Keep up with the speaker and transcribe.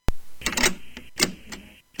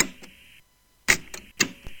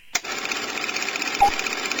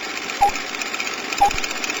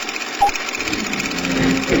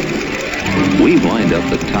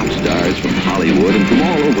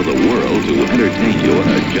entertain you on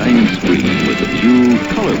a giant screen with the few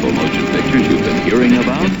colorful motion pictures you've been hearing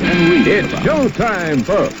about and reading It's about. showtime,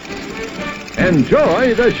 folks.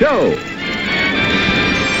 Enjoy the show.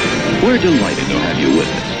 We're delighted to have you with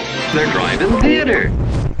us. They're driving theater.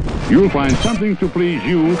 You'll find something to please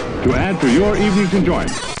you to add to your evening's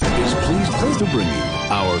enjoyment. Is pleased to bring you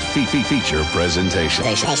our feature presentation.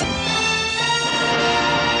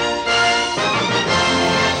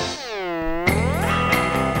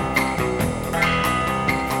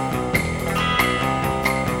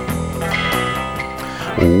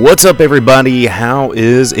 What's up, everybody? How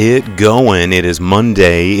is it going? It is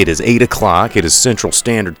Monday. It is 8 o'clock. It is Central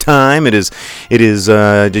Standard Time. It is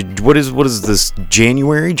what is this,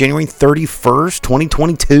 January 31st,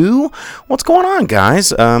 2022? What's going on,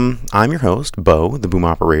 guys? I'm your host, Bo, the boom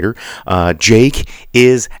operator. Jake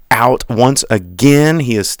is out once again.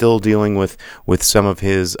 He is still dealing with some of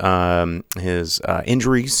his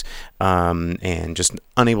injuries, and just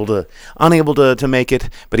unable to make it,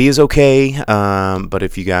 but he is okay. But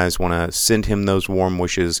if you guys want to send him those warm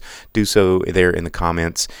wishes, do so there in the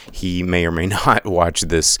comments. He may or may not watch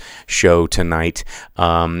this show tonight.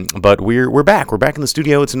 But we're back. We're back in the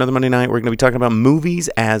studio. It's another Monday night. We're going to be talking about movies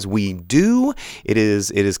as we do. It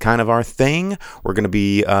is kind of our thing. We're going to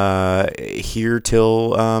be here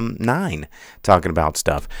till 9 talking about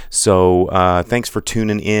stuff. So thanks for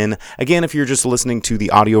tuning in. Again, if you're just listening to the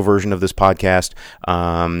audio version of this podcast,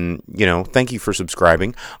 thank you for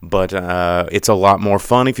subscribing. But it's a lot more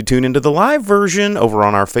fun if you tune into the live version over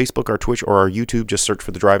on our Facebook, our Twitch, or our YouTube. Just search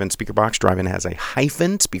for the Drive-In Speaker Box. Drive-In has a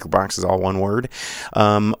hyphen. Speaker Box is all one word.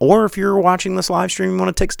 Or if you're watching this live stream and want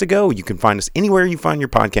to text to go, you can find us anywhere you find your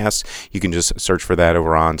podcasts. You can just search for that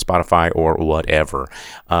over on Spotify or whatever.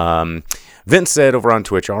 Vince said over on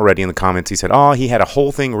Twitch already in the comments, he said, he had a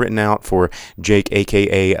whole thing written out for Jake,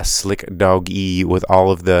 a.k.a. Slick Dog E, with all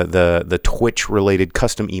of the Twitch-related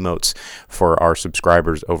custom emotes for our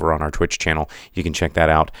subscribers over on our Twitch channel. You can check that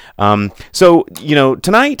out. So,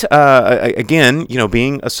 tonight, again,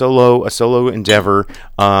 being a solo endeavor,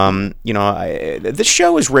 this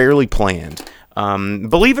show is rarely planned.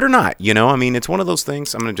 Believe it or not, it's one of those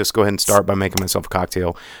things. I'm going to just go ahead and start by making myself a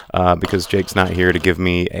cocktail, because Jake's not here to give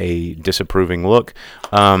me a disapproving look.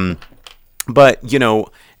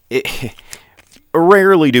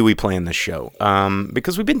 Rarely do we plan this show,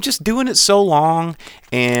 because we've been just doing it so long,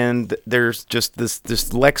 and there's just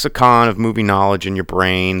this lexicon of movie knowledge in your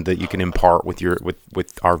brain that you can impart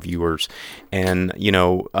with our viewers. And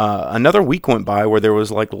another week went by where there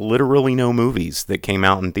was like literally no movies that came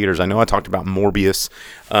out in theaters. I know I talked about Morbius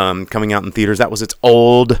coming out in theaters. That was its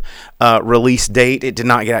old release date. It did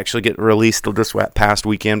not actually get released this past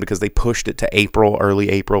weekend because they pushed it to April, early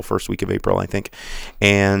April, first week of April, I think.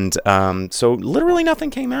 And so literally nothing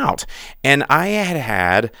came out. And I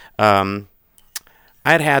had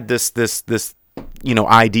this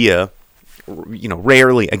idea.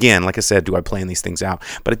 Rarely, again, like I said, do I plan these things out,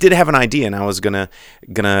 but I did have an idea, and I was gonna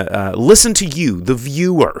listen to you, the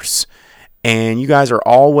viewers, and you guys are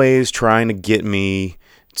always trying to get me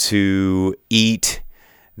to eat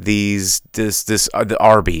the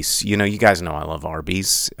Arby's. You guys know I love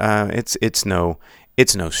Arby's. It's no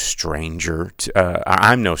stranger to,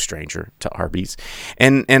 I'm no stranger to Arby's,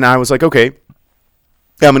 and I was like, okay,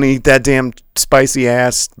 I'm going to eat that damn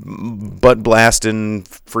spicy-ass, butt-blasting,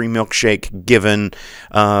 free milkshake given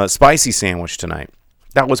spicy sandwich tonight.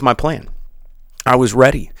 That was my plan. I was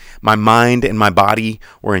ready. My mind and my body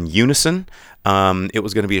were in unison. It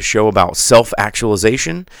was going to be a show about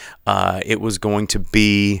self-actualization. It was going to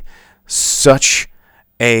be such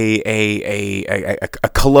a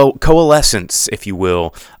coalescence, if you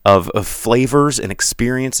will, of flavors and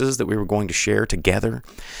experiences that we were going to share together.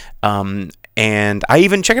 And I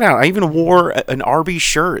even, check it out, I even wore an Arby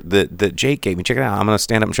shirt that Jake gave me. Check it out. I'm going to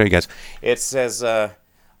stand up and show you guys. It says,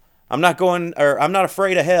 I'm not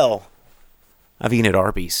afraid of hell. I've eaten at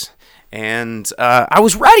Arby's. And I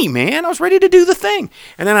was ready, man. I was ready to do the thing.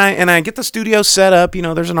 And then I get the studio set up.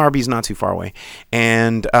 There's an Arby's not too far away.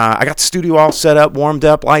 And I got the studio all set up, warmed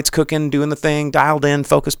up, lights cooking, doing the thing, dialed in,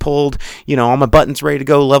 focus pulled, all my buttons ready to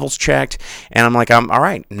go, levels checked. And I'm like, all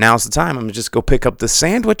right, now's the time. I'm going to just go pick up the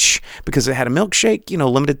sandwich because it had a milkshake,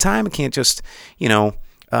 limited time. I can't just,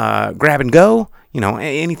 grab and go.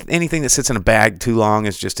 Anything that sits in a bag too long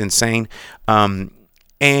is just insane.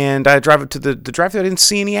 And I drive up to the drive-thru. I didn't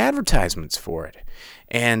see any advertisements for it.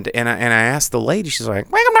 And I asked the lady, she's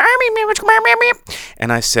like, welcome to Arby.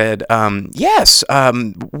 And I said, yes,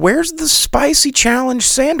 where's the spicy challenge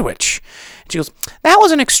sandwich? And she goes, that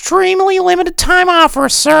was an extremely limited time offer,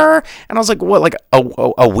 sir. And I was like, what, like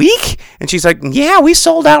a week? And she's like, yeah, we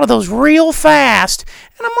sold out of those real fast.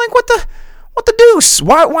 And I'm like, what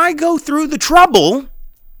folks, why go through the trouble?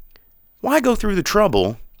 Why go through the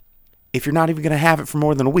trouble if you're not even going to have it for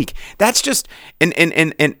more than a week? That's just, and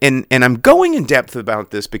I'm going in depth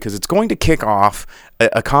about this because it's going to kick off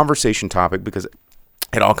a conversation topic, because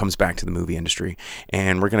it all comes back to the movie industry,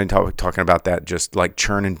 and we're going to talking about that, just like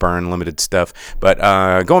churn and burn limited stuff. But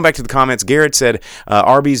going back to the comments, Garrett said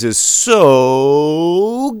Arby's is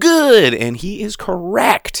so good, and he is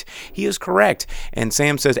correct. He is correct. And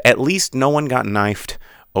Sam says at least no one got knifed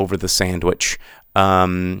over the sandwich.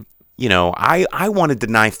 I wanted to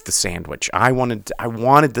knife the sandwich. I wanted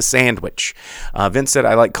the sandwich. Vince said,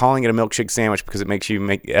 I like calling it a milkshake sandwich because it makes you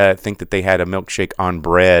think that they had a milkshake on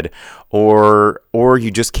bread, or you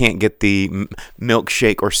just can't get the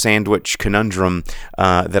milkshake or sandwich conundrum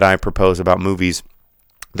that I propose about movies.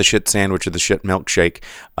 The shit sandwich or the shit milkshake.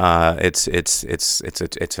 It's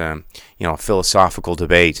a philosophical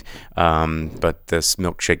debate. But this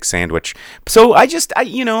milkshake sandwich. So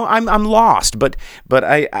I'm lost. But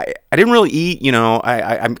I didn't really eat.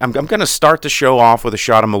 I'm gonna start the show off with a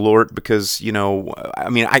shot of Malort because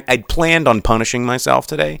I planned on punishing myself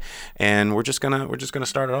today, and we're just gonna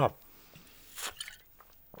start it off.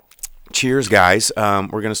 Cheers, guys.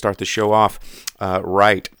 We're gonna start the show off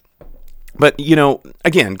right. But,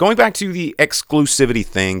 again, going back to the exclusivity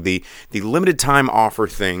thing, the limited time offer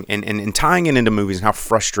thing, and tying it into movies and how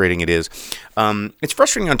frustrating it is, it's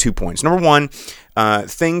frustrating on 2 points. Number one,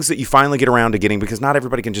 things that you finally get around to getting, because not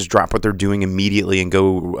everybody can just drop what they're doing immediately and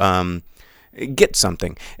go get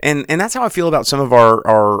something. And that's how I feel about some of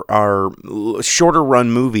our shorter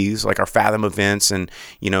run movies, like our Fathom events, and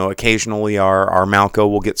occasionally our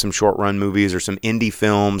Malco will get some short run movies or some indie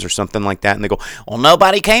films or something like that, and they go, well,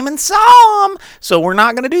 nobody came and saw them, so we're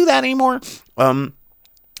not going to do that anymore.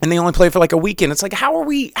 And they only play for like a weekend. It's like, how are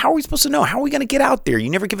we supposed to know? How are we going to get out there? You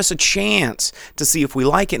never give us a chance to see if we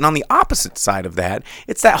like it. And on the opposite side of that,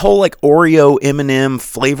 it's that whole like Oreo, M&M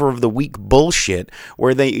flavor of the week bullshit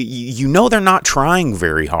where they're not trying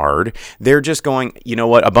very hard. They're just going, you know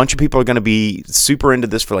what? A bunch of people are going to be super into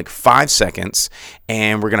this for like 5 seconds,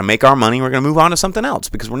 and we're going to make our money. We're going to move on to something else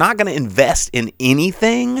because we're not going to invest in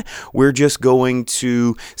anything. We're just going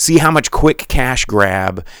to see how much quick cash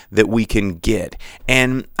grab that we can get.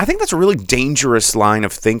 And I think that's a really dangerous line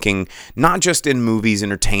of thinking, not just in movies,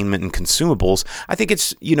 entertainment, and consumables. I think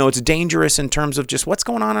it's dangerous in terms of just what's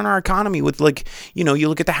going on in our economy with, like, you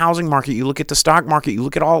look at the housing market, you look at the stock market, you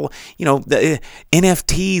look at all, the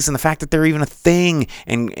NFTs and the fact that they're even a thing,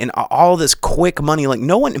 and all this quick money. Like,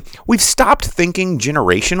 we've stopped thinking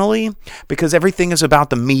generationally because everything is about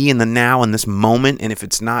the me and the now and this moment, and if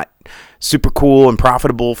it's not super cool and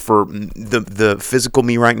profitable for the physical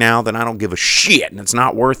me right now, then I don't give a shit and it's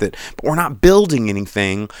not worth it. But we're not building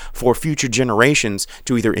anything for future generations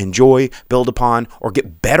to either enjoy, build upon, or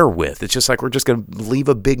get better with. It's just like we're just going to leave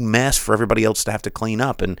a big mess for everybody else to have to clean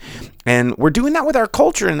up. And we're doing that with our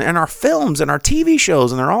culture and our films and our TV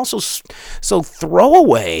shows, and they're also so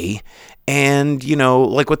throwaway. And,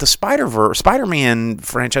 like with the Spider-Man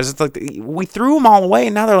franchise, it's like we threw them all away,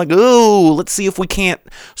 and now they're like, oh, let's see if we can't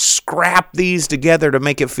scrap these together to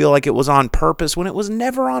make it feel like it was on purpose, when it was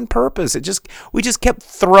never on purpose. We just kept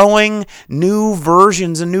throwing new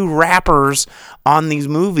versions and new wrappers on these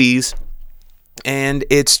movies, and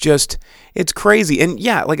it's crazy. And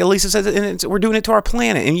yeah, like Elisa says, we're doing it to our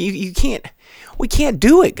planet, and we can't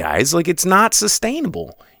do it, guys. Like, it's not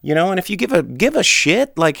sustainable. And if you give a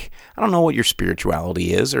shit, like, I don't know what your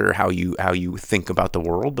spirituality is or how you think about the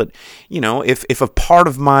world, but if a part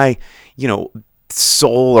of my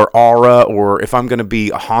soul or aura, or if I'm going to be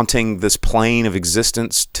haunting this plane of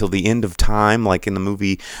existence till the end of time, like in the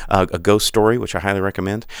movie A Ghost Story, which I highly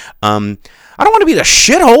recommend, I don't want to be the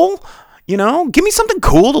shithole. Give me something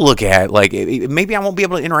cool to look at. Like, maybe I won't be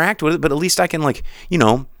able to interact with it, but at least I can, like,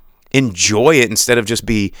 enjoy it instead of just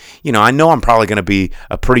be, I know I'm probably going to be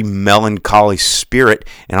a pretty melancholy spirit,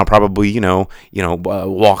 and I'll probably,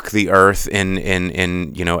 walk the earth in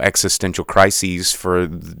existential crises for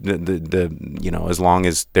the as long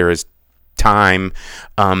as there is time.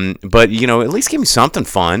 But, at least give me something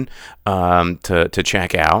fun to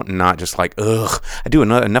check out, and not just like, ugh, I do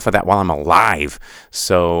enough of that while I'm alive.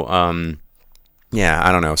 So, yeah,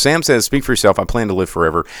 I don't know. Sam says, speak for yourself. I plan to live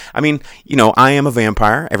forever. I mean, I am a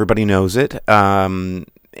vampire. Everybody knows it.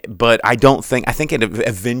 But I think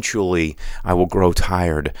eventually I will grow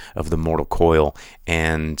tired of the mortal coil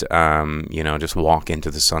and, just walk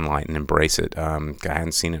into the sunlight and embrace it. I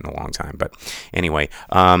hadn't seen it in a long time. But anyway,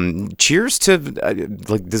 cheers to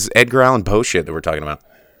like this Edgar Allan Poe shit that we're talking about.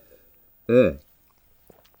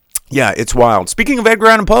 Yeah, it's wild. Speaking of Edgar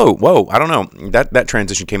Allan Poe, whoa, I don't know. That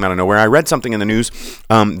transition came out of nowhere. I read something in the news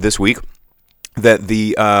this week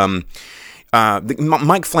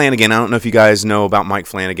Mike Flanagan, I don't know if you guys know about Mike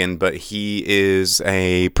Flanagan, but he is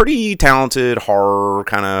a pretty talented horror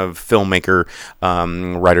kind of filmmaker,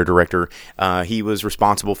 writer-director. He was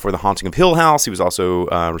responsible for The Haunting of Hill House. He was also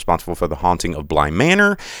responsible for The Haunting of Bly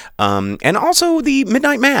Manor, and also The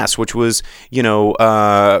Midnight Mass, which was,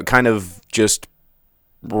 kind of just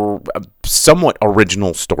a somewhat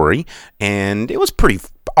original story, and it was pretty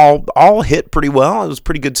all hit pretty well. It was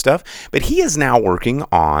pretty good stuff. But he is now working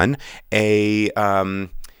on a I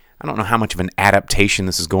don't know how much of an adaptation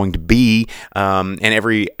this is going to be. And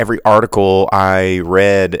every article I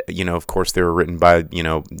read, of course, they were written by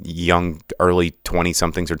young early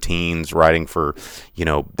 20-somethings or teens writing for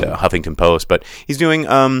the Huffington Post. But he's doing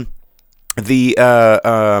the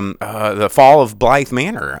Fall of Blythe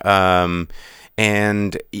Manor.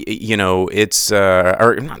 And, it's,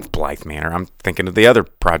 or not Blythe Manor, I'm thinking of the other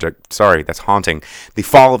project, sorry, that's Haunting, The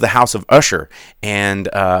Fall of the House of Usher. And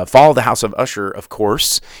Fall of the House of Usher, of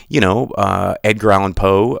course, Edgar Allan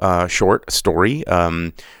Poe short story,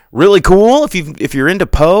 really cool if you're into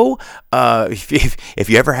Poe. If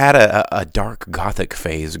you ever had a dark gothic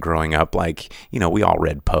phase growing up, like we all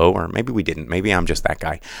read Poe, or maybe we didn't. Maybe I'm just that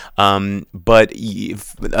guy. But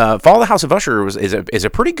Fall of the House of Usher is a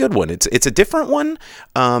pretty good one. It's a different one,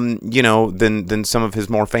 than some of his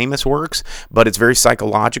more famous works. But it's very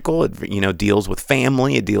psychological. It deals with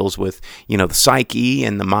family. It deals with the psyche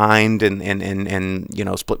and the mind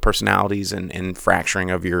and split personalities and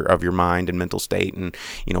fracturing of your mind and mental state and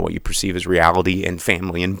what you perceive as reality and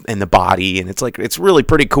family and the body, and it's really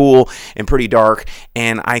pretty cool and pretty dark.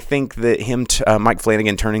 And I think that Mike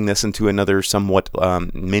Flanagan turning this into another somewhat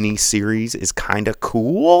mini series is kind of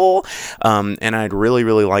cool, and I'd really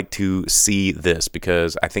like to see this,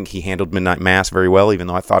 because I think he handled Midnight Mass very well, even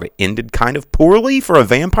though I thought it ended kind of poorly for a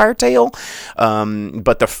vampire tale.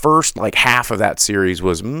 But the first half of that series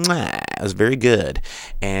was very good,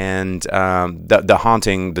 and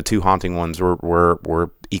the two Haunting ones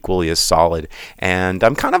were equally as solid. And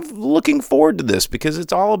I'm kind of looking forward to this, because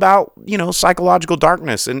it's all about psychological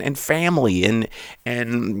darkness and family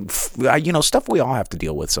and stuff we all have to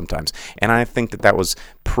deal with sometimes. And I think that was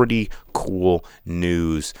pretty cool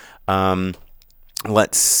news.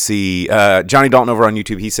 Let's see. Johnny Dalton over on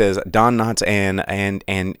YouTube, he says Don Knotts and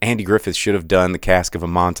Andy Griffith should have done the Cask of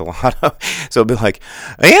Amontillado. So it'll be like,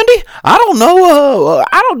 Andy, I don't know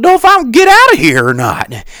if I'll get out of here or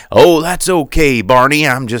not. Oh, that's okay, Barney.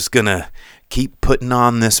 I'm just gonna keep putting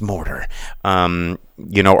on this mortar. Or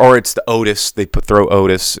it's the Otis. They throw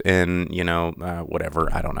Otis in, whatever.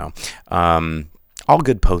 I don't know. All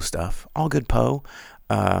good Poe stuff. All good Poe.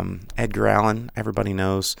 Edgar Allan, everybody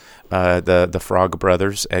knows the Frog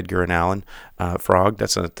brothers, Edgar and Allan Frog.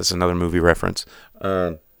 That's another movie reference.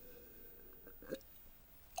 Oh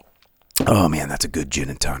man, that's a good gin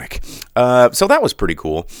and tonic. So that was pretty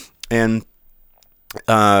cool. And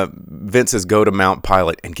Vince says, go to Mount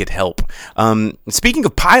Pilot and get help. Speaking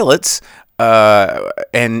of pilots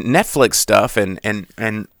and Netflix stuff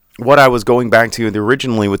and what I was going back to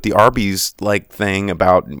originally with the Arby's thing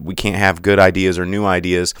about we can't have good ideas or new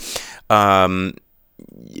ideas. I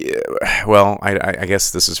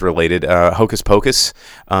guess this is related. Hocus Pocus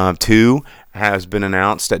 2 has been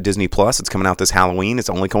announced at Disney Plus. It's coming out this Halloween. It's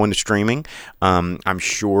only going to streaming. I'm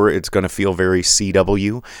sure it's going to feel very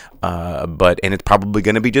CW, and it's probably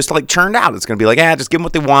going to be just churned out. It's going to be just give them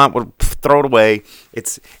what they want. We'll throw it away.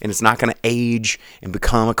 It's not going to age and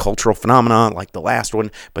become a cultural phenomenon like the last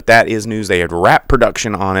one. But that is news. They had wrapped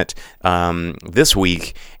production on it this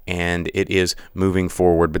week, and it is moving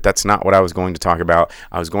forward. But that's not what I was going to talk about.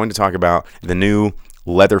 I was going to talk about the new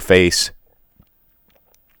Leatherface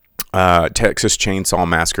Texas Chainsaw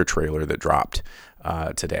Massacre trailer that dropped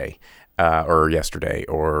today or yesterday,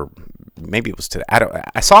 or maybe it was today.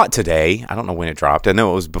 I saw it today. I don't know when it dropped. I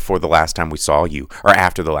know it was before the last time we saw you, or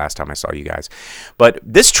after the last time I saw you guys. But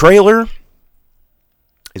this trailer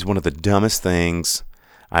is one of the dumbest things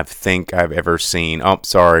I think I've ever seen. Oh,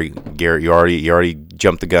 sorry, Garrett, you already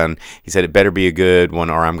jumped the gun. He said it better be a good one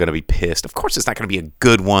or I'm going to be pissed. Of course it's not going to be a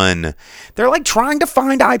good one. They're trying to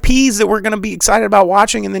find IPs that we're going to be excited about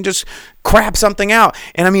watching and then just crap something out.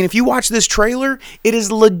 And I mean, if you watch this trailer, it is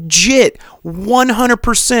legit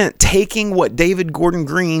 100% taking what David Gordon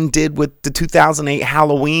Green did with the 2008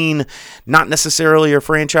 Halloween, not necessarily a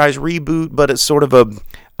franchise reboot, but it's sort of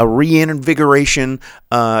a reinvigoration,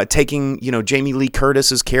 taking, Jamie Lee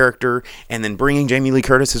Curtis's character and then bringing Jamie Lee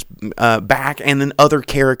Curtis's back, and then other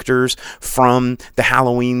characters from the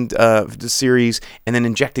Halloween series, and then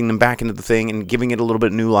injecting them back into the thing and giving it a little bit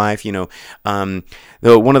of new life.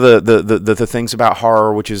 One of the things about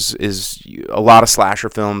horror, which is a lot of slasher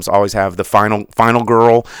films always have the final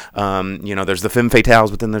girl. There's the femme fatales,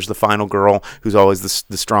 but then there's the final girl who's always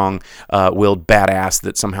the strong-willed badass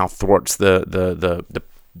that somehow thwarts the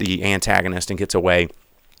antagonist and gets away.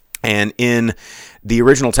 And in the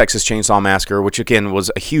original Texas Chainsaw Massacre, which again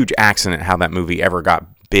was a huge accident how that movie ever got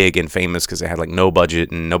big and famous, because they had like no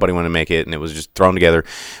budget and nobody wanted to make it and it was just thrown together.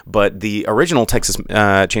 But the original Texas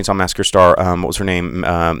Chainsaw Massacre star, what was her name?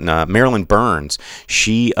 Marilyn Burns.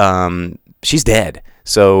 She's dead.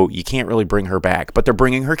 So you can't really bring her back, but they're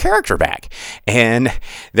bringing her character back. And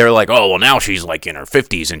they're like, oh, well, now she's like in her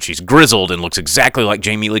 50s and she's grizzled and looks exactly like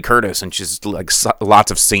Jamie Lee Curtis. And she's like lots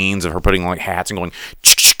of scenes of her putting like hats and going,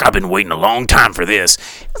 I've been waiting a long time for this.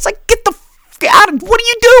 It's like, get the out of, what are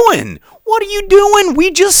you doing? What are you doing? We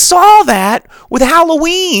just saw that with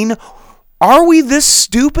Halloween. Are we this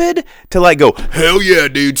stupid to like go, hell yeah,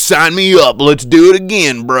 dude, sign me up. Let's do it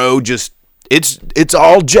again, bro. Just, it's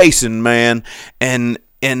all Jason, man. And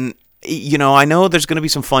I know there's going to be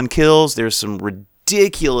some fun kills. There's some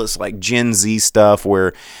ridiculous like Gen Z stuff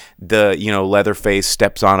where the Leatherface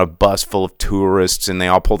steps on a bus full of tourists and they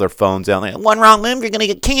all pull their phones out. Like, one wrong move, you're gonna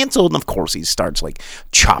get canceled. And of course he starts like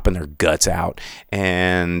chopping their guts out.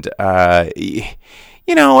 And I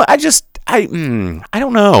don't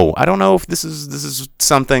know. I don't know if this is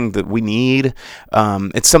something that we need.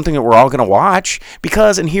 It's something that we're all gonna watch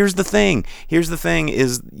because. And here's the thing.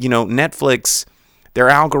 Is Netflix, their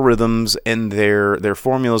algorithms and their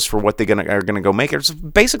formulas for what are gonna go make it's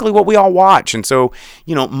basically what we all watch. And so,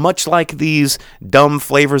 much like these dumb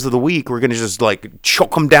flavors of the week, we're gonna just like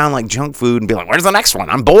choke them down like junk food and be like, "Where's the next one?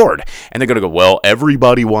 I'm bored." And they're gonna go, "Well,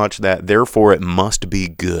 everybody watched that, therefore it must be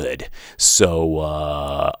good.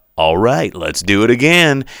 So, all right, let's do it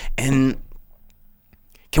again." And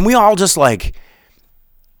can we all just like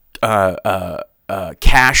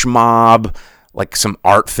cash mob like some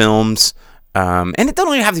art films? And it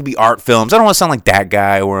doesn't even have to be art films. I don't want to sound like that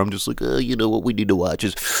guy where I'm just like, what we need to watch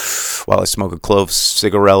is while I smoke a clove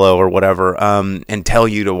cigarello or whatever, and tell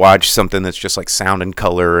you to watch something that's just like sound and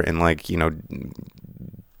color and like,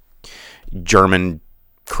 German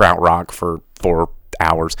krautrock for 4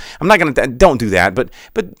 hours. I'm not going to, don't do that. But,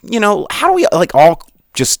 how do we like all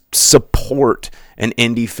just support an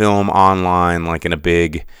indie film online, like in a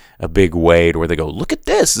big way, to where they go, look at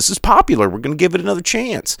this is popular, we're going to give it another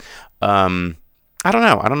chance. I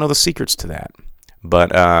don't know the secrets to that,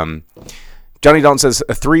 but Johnny Dalton says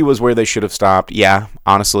 3 was where they should have stopped. Yeah,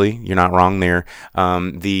 honestly, you're not wrong there.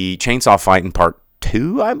 The chainsaw fight in part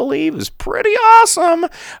 2, I believe, is pretty awesome.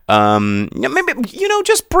 Maybe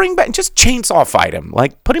just bring back, just chainsaw fight him,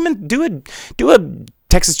 like put him in, do a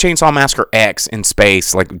Texas Chainsaw Massacre X in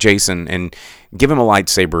space like Jason and give him a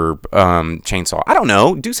lightsaber chainsaw. I don't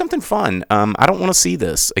know. Do something fun. I don't want to see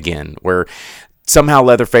this again where somehow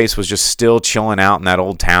Leatherface was just still chilling out in that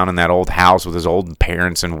old town, in that old house with his old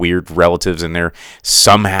parents and weird relatives, and they're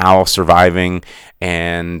somehow surviving.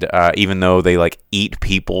 And even though they like eat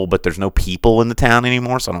people, but there's no people in the town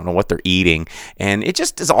anymore, so I don't know what they're eating. And it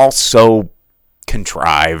just is all so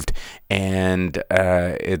contrived, and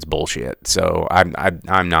it's bullshit. So I'm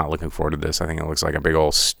not looking forward to this. I think it looks like a big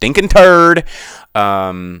old stinking turd.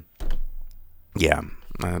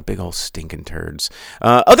 Big old stinking turds.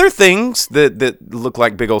 Other things that look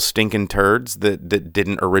like big old stinking turds that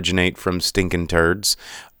didn't originate from stinking turds.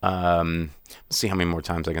 Let's see how many more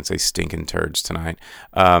times I can say stinking turds tonight.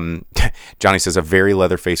 Johnny says a very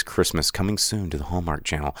Leatherface Christmas coming soon to the Hallmark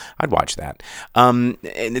Channel. I'd watch that. And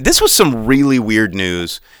this was some really weird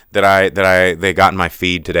news that they got in my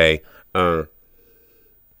feed today.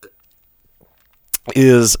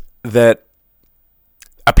 Is that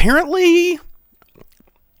apparently,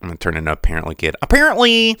 I'm going to turn into apparently kid.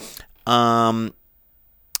 Apparently,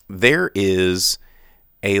 there is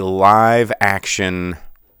a live action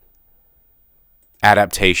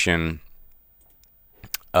adaptation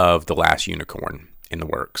of The Last Unicorn in the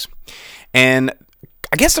works. And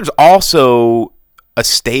I guess there's also a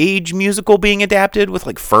stage musical being adapted with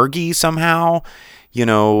like Fergie somehow,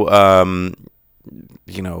 London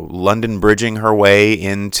bridging her way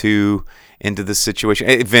into this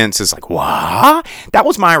situation. Vince is like, what? That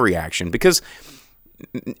was my reaction because,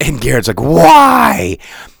 and Garrett's like, why?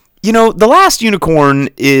 The Last Unicorn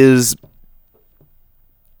is,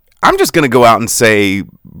 I'm just going to go out and say,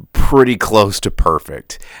 pretty close to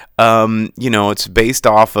perfect. It's based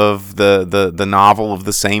off of the novel of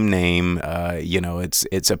the same name.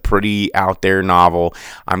 It's a pretty out there novel.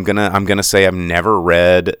 I'm gonna say I've never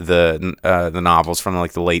read the novels from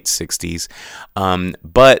like the late 60s,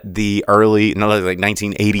 but the early, like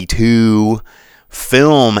 1982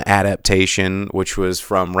 film adaptation, which was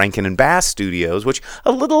from Rankin and Bass Studios, which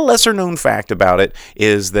a little lesser known fact about it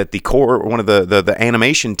is that one of the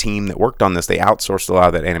animation team that worked on this, they outsourced a lot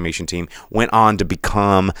of that animation team, went on to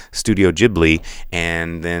become Studio Ghibli,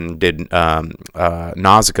 and then did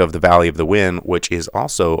Nausicaa of the Valley of the Wind, which is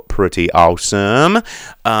also pretty awesome,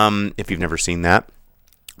 if you've never seen that.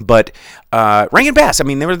 But Rankin Bass, I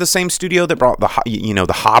mean, they were the same studio that brought the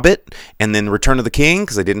Hobbit and then Return of the King,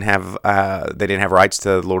 because they didn't have rights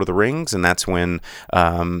to Lord of the Rings, and that's when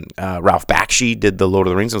Ralph Bakshi did the Lord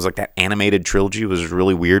of the Rings. It was like that animated trilogy was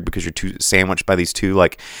really weird because you're sandwiched by these two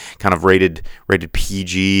like kind of rated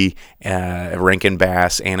PG Rankin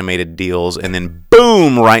Bass animated deals, and then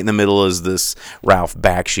boom, right in the middle is this Ralph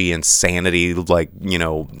Bakshi insanity, like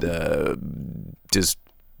just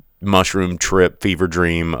mushroom trip fever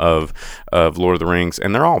dream of Lord of the Rings,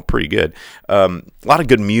 and they're all pretty good. A lot of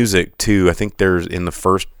good music too. I think there's in the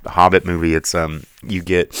first Hobbit movie, it's you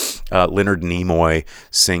get Leonard Nimoy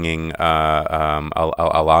singing a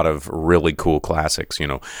lot of really cool classics.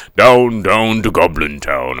 Down to Goblin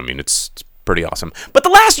Town. I mean, it's pretty awesome. But the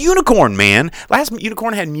Last Unicorn, man. Last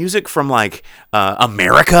Unicorn had music from like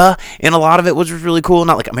America, and a lot of it was really cool.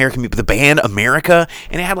 Not like American, but the band America,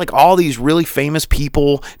 and it had like all these really famous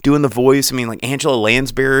people doing the voice. I mean, like Angela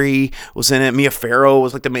Lansbury was in it. Mia Farrow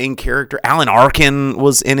was like the main character. Alan Arkin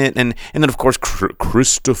was in it, and then of course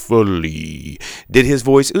Christopher Lee did his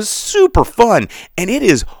voice. It was super fun, and it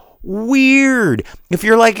is weird. If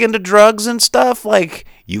you're like into drugs and stuff, like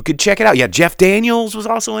you could check it out. Yeah, Jeff Daniels was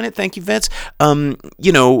also in it. Thank you, Vince. If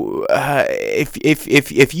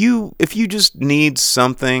you just need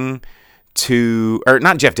something to, or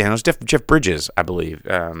not Jeff Daniels, Jeff Bridges, I believe.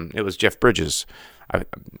 It was Jeff Bridges.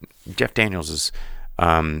 Jeff Daniels is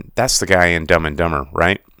that's the guy in Dumb and Dumber,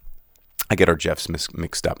 right? I get our Jeffs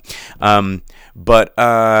mixed up. But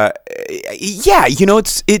yeah,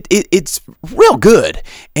 it's real good,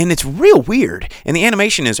 and it's real weird, and the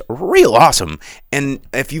animation is real awesome. And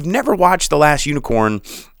if you've never watched The Last Unicorn,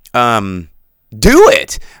 do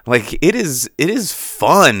it. Like it is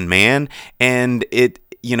fun, man. And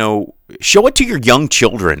show it to your young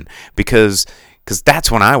children, because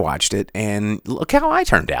that's when I watched it, and look how I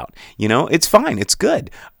turned out. It's fine. It's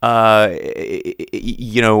good. I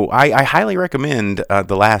highly recommend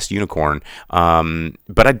The Last Unicorn,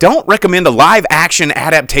 but I don't recommend a live-action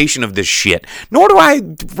adaptation of this shit, nor do I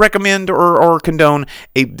recommend or condone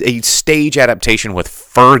a stage adaptation with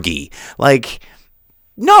Fergie. Like,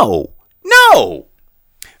 no.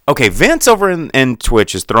 Okay, Vince over in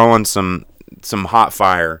Twitch is throwing some hot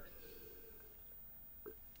fire.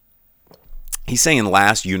 He's saying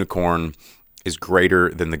Last Unicorn is greater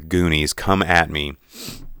than the Goonies. Come at me.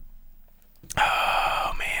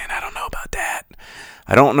 Oh, man, I don't know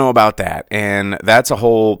about that. And that's a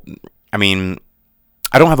whole, I mean,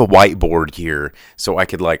 I don't have a whiteboard here, so I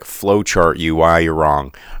could like flowchart you why you're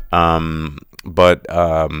wrong. But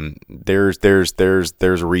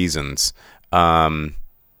there's reasons.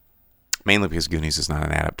 Mainly because Goonies is not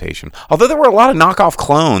an adaptation. Although there were a lot of knockoff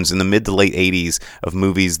clones in the mid to late 80s of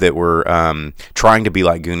movies that were trying to be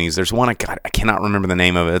like Goonies. There's one, I cannot remember the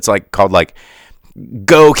name of it. It's like called like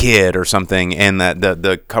Go Kid or something, and that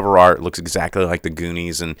the cover art looks exactly like the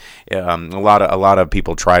Goonies. And a lot of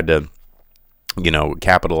people tried to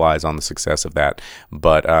capitalize on the success of that.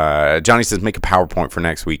 But Johnny says, make a PowerPoint for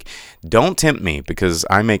next week. Don't tempt me, because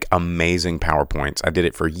I make amazing PowerPoints. I did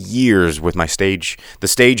it for years with the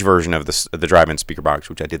stage version of the drive-in speaker box,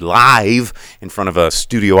 which I did live in front of a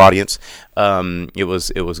studio audience. It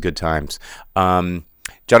was good times.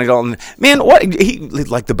 Johnny Dalton, man, what he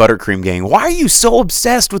like the Buttercream Gang. Why are you so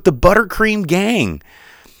obsessed with the Buttercream Gang?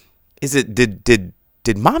 Is it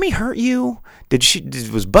did mommy hurt you?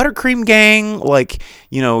 Was Buttercream Gang like,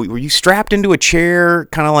 were you strapped into a chair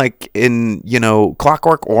kind of like in,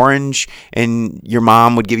 Clockwork Orange, and your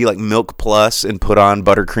mom would give you like Milk Plus and put on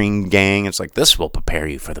Buttercream Gang? It's like, this will prepare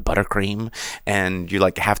you for the buttercream, and you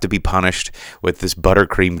like have to be punished with this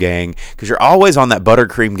Buttercream Gang because you're always on that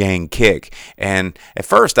Buttercream Gang kick. And at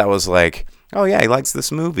first I was like, oh yeah, he likes this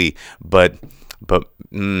movie, but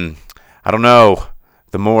I don't know.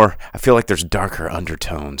 The more I feel like there's darker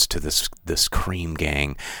undertones to this cream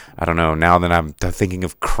gang. I don't know. Now that I'm thinking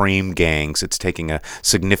of cream gangs, it's taking a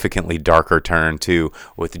significantly darker turn too,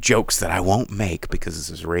 with jokes that I won't make because this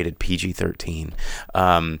is rated PG-13.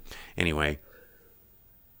 Anyway,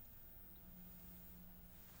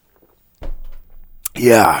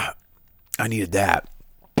 Yeah, I needed that.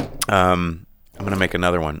 I'm gonna make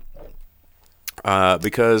another one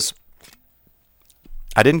because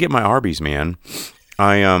I didn't get my Arby's, man.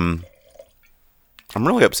 I'm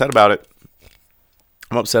really upset about it.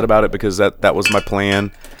 I'm upset about it because that was my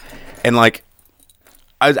plan, and like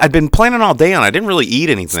I'd been planning all day on. I didn't really eat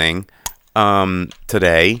anything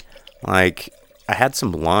today. Like I had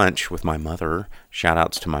some lunch with my mother. Shout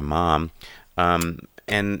outs to my mom.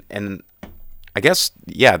 And I guess,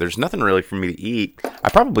 yeah, there's nothing really for me to eat. I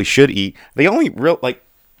probably should eat. The only real, like,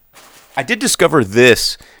 I did discover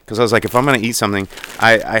this, because I was like, if I'm going to eat something,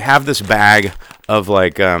 I have this bag of,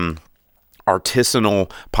 like, artisanal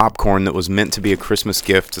popcorn that was meant to be a Christmas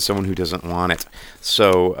gift to someone who doesn't want it.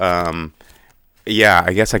 So, yeah,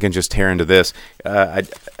 I guess I can just tear into this.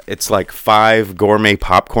 It's like 5 gourmet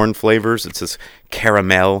popcorn flavors. It says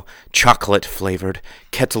caramel, chocolate flavored,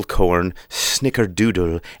 kettle corn,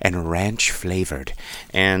 snickerdoodle, and ranch flavored.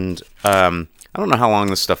 And I don't know how long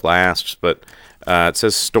this stuff lasts, but it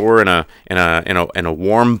says store in a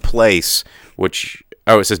warm place. Which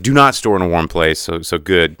it says do not store in a warm place. So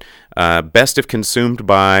good. Best if consumed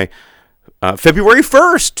by February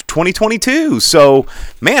 1st, 2022. So,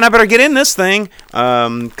 man, I better get in this thing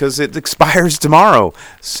because it expires tomorrow.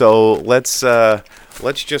 So let's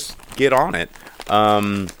just get on it.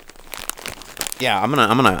 Yeah, I'm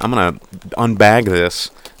gonna unbag this.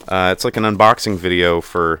 It's like an unboxing video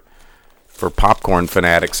for popcorn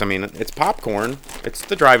fanatics. I mean, it's popcorn. It's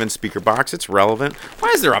the drive-in speaker box. It's relevant. Why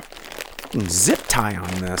is there a zip tie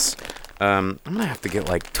on this? I'm gonna have to get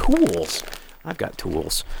like tools. I've got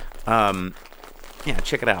tools. Yeah,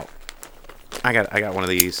 check it out. I got one of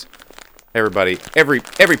these. Everybody, every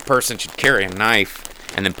person should carry a knife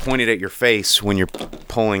and then point it at your face when you're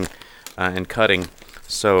pulling and cutting.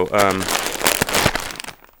 So,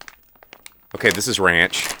 okay, this is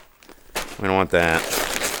ranch. We don't want that.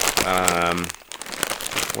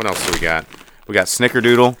 What else do we got? We got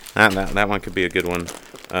snickerdoodle. That one could be a good one.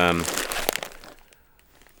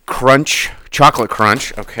 Crunch, chocolate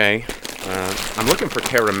crunch. Okay. I'm looking for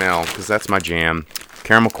caramel because that's my jam.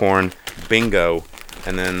 Caramel corn, bingo,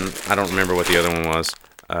 and then I don't remember what the other one was.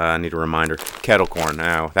 I need a reminder. Kettle corn.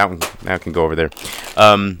 Now that can go over there.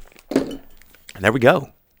 There we go.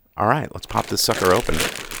 All right, let's pop this sucker open.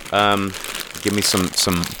 Give me some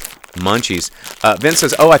munchies. Vince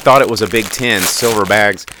says, "Oh, I thought it was a Big Ten, silver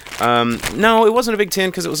bags." No, it wasn't a Big Ten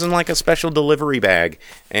because it was in like a special delivery bag.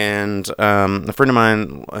 And a friend of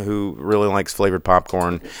mine who really likes flavored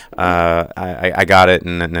popcorn, I got it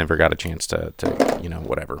and never got a chance to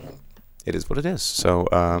whatever. It is what it is. So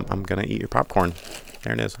I'm gonna eat your popcorn.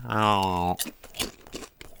 There it is. Oh,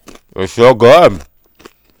 it's so good.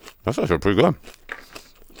 That's actually pretty good.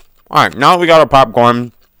 All right, now that we got our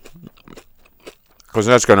popcorn, because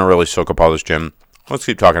that's going to really soak up all this gym. Let's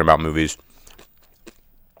keep talking about movies.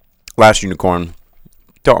 Last Unicorn.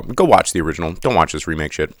 Don't go watch the original. Don't watch this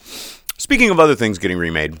remake shit. Speaking of other things getting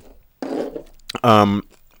remade,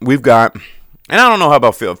 we've got, and I don't know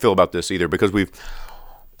how feel about this either, because we've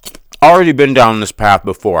already been down this path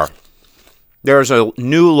before. There's a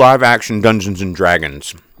new live-action Dungeons and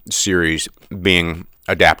Dragons series being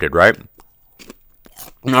adapted, right?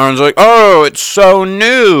 And I was like, oh, it's so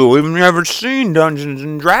new. We've never seen Dungeons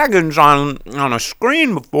and Dragons on a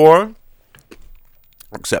screen before.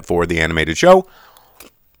 Except for the animated show,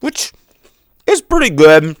 which is pretty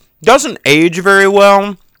good. Doesn't age very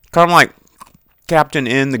well. Kind of like Captain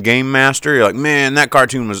N, the Game Master. You're like, man, that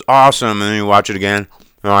cartoon was awesome. And then you watch it again.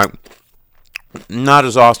 You're like, not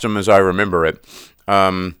as awesome as I remember it.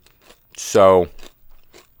 So,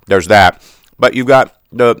 there's that. But you've got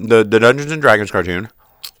the Dungeons and Dragons cartoon.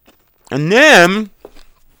 And then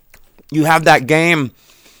you have that game,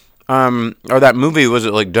 or that movie, was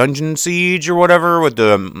it like Dungeon Siege or whatever,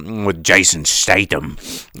 with Jason Statham,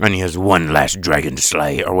 and he has one last dragon to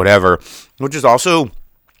slay or whatever, which is also,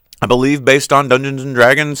 I believe, based on Dungeons and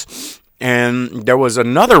Dragons. And there was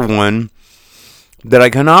another one that I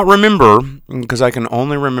cannot remember because I can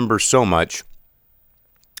only remember so much.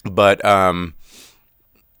 But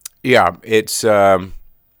yeah, it's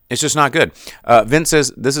just not good. Vince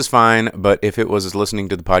says, this is fine, but if it was listening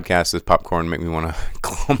to the podcast, this popcorn make me want to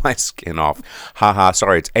claw my skin off. Haha,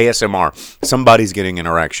 sorry, it's ASMR. Somebody's getting an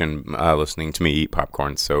erection listening to me eat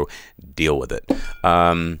popcorn, so deal with it.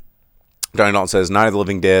 Donnie Dalton says, Night of the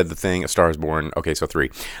Living Dead, The Thing, A Star is Born. Okay, so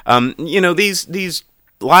 3. These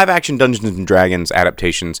live-action Dungeons and Dragons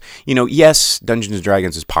adaptations, yes, Dungeons and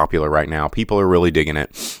Dragons is popular right now. People are really digging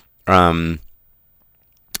it.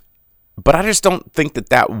 But I just don't think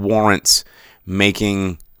that warrants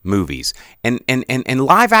making movies. And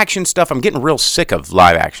live action stuff, I'm getting real sick of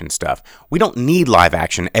live action stuff. We don't need live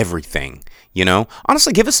action everything, you know?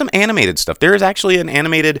 Honestly, give us some animated stuff. There is actually an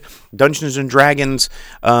animated Dungeons and Dragons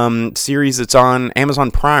series that's on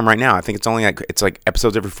Amazon Prime right now. I think it's like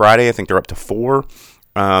episodes every Friday. I think they're up to 4.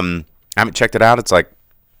 I haven't checked it out. It's like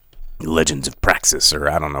Legends of Praxis, or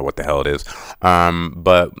I don't know what the hell it is.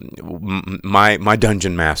 But my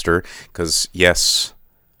dungeon master, because yes,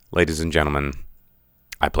 ladies and gentlemen,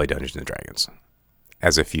 I play Dungeons and Dragons.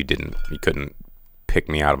 As if you couldn't pick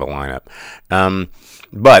me out of a lineup.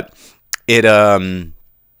 But it, I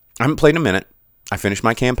haven't played in a minute. I finished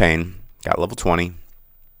my campaign, got level 20,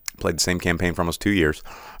 played the same campaign for almost 2 years.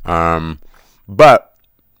 But,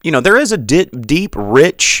 you know, there is a deep,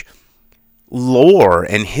 rich lore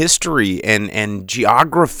and history and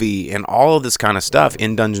geography and all of this kind of stuff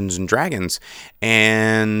in Dungeons and Dragons.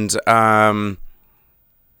 And,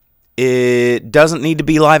 it doesn't need to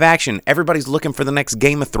be live action. Everybody's looking for the next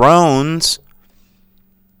Game of Thrones,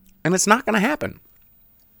 and it's not going to happen.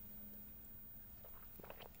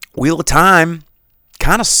 Wheel of Time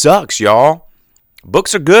kind of sucks, y'all.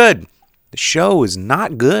 Books are good. The show is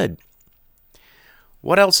not good.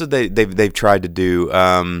 What else have they've tried to do?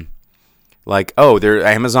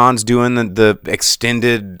 Amazon's doing the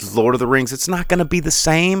extended Lord of the Rings. It's not going to be the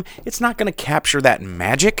same. It's not going to capture that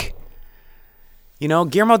magic. You know,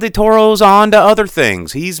 Guillermo del Toro's on to other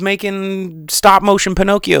things. He's making stop-motion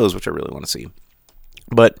Pinocchios, which I really want to see.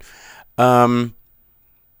 But,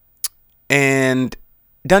 and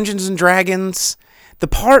Dungeons and Dragons, the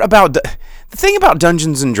thing about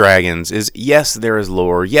Dungeons and Dragons is, yes, there is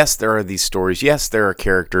lore. Yes, there are these stories. Yes, there are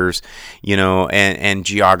characters, you know, and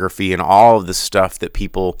geography and all of the stuff that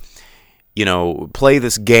people, you know, play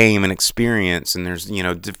this game and experience. And there's, you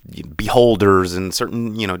know, beholders and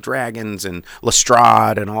certain, you know, dragons and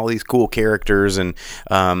Lestrade and all these cool characters. And,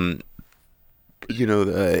 you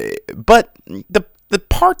know, but the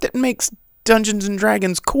part that makes Dungeons and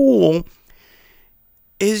Dragons cool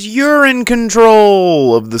is you're in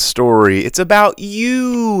control of the story. It's about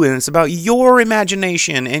you, and it's about your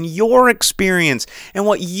imagination and your experience and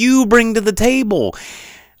what you bring to the table.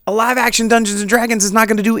 A live-action Dungeons & Dragons is not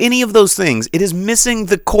going to do any of those things. It is missing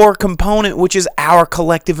the core component, which is our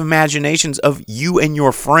collective imaginations of you and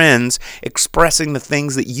your friends expressing the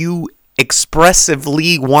things that you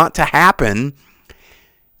expressively want to happen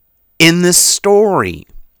in this story.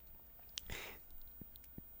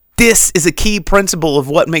 This is a key principle of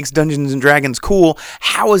what makes Dungeons & Dragons cool.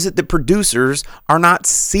 How is it that producers are not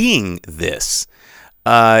seeing this?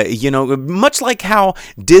 You know, much like how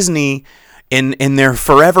Disney... In their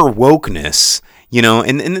forever wokeness, you know,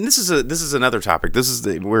 and this is another topic. This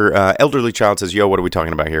is where Elderly Child says, "Yo, what are we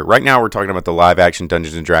talking about here?" Right now, we're talking about the live action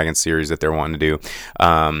Dungeons and Dragons series that they're wanting to do.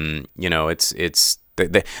 You know, it's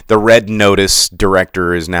the Red Notice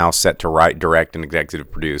director is now set to write, direct, and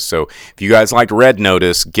executive produce. So if you guys liked Red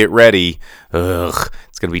Notice, get ready.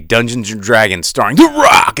 It's going to be Dungeons & Dragons starring The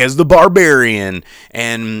Rock as the Barbarian,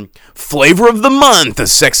 and Flavor of the Month, a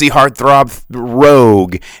sexy heartthrob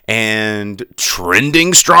rogue, and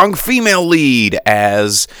trending strong female lead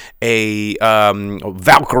as a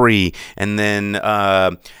Valkyrie, and then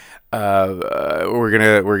we're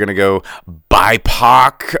gonna go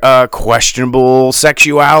BIPOC, questionable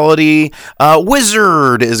sexuality.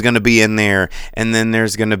 Wizard is gonna be in there, and then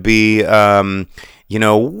there's gonna be you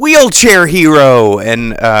know, wheelchair hero,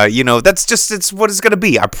 and you know, it's what it's gonna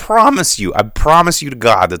be. I promise you to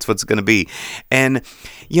God, that's what it's gonna be. And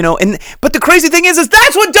you know, but the crazy thing is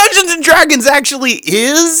that's what Dungeons and Dragons actually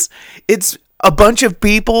is. It's a bunch of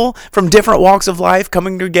people from different walks of life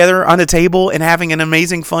coming together on a table and having an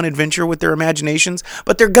amazing, fun adventure with their imaginations,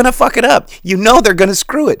 but they're gonna fuck it up. You know they're gonna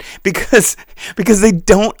screw it because they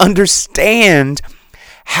don't understand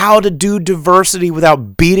how to do diversity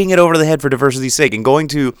without beating it over the head for diversity's sake and going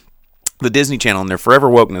to the Disney Channel and their forever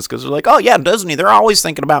wokeness because they're like, oh yeah, Disney, they're always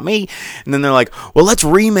thinking about me. And then they're like, well, let's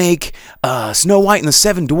remake Snow White and the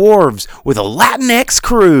Seven Dwarves with a Latinx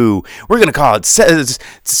crew. We're gonna call it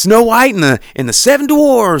Snow White and the Seven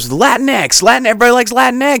Dwarves, the Latinx. Everybody likes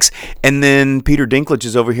Latinx. And then Peter Dinklage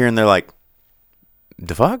is over here, and they're like,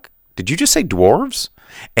 the fuck? Did you just say dwarves?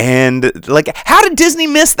 And like, how did Disney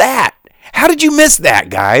miss that? How did you miss that,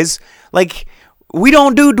 guys? Like, we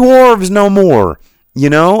don't do dwarves no more. You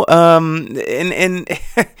know, and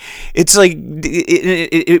it's like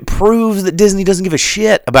it proves that Disney doesn't give a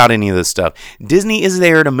shit about any of this stuff. Disney is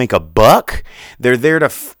there to make a buck. They're there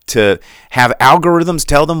to have algorithms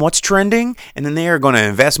tell them what's trending, and then they are going to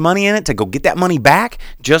invest money in it to go get that money back.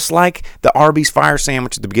 Just like the Arby's fire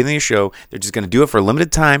sandwich at the beginning of the show, they're just going to do it for a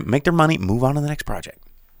limited time, make their money, move on to the next project.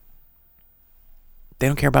 They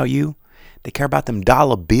don't care about you. They care about them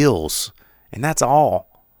dollar bills. And that's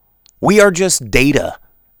all. We are just data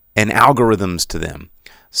and algorithms to them.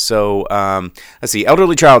 So, let's see.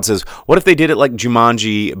 Elderly Child says, what if they did it like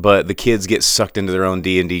Jumanji, but the kids get sucked into their own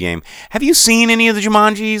D&D game? Have you seen any of the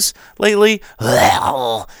Jumanjis lately?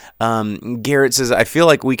 Garrett says, I feel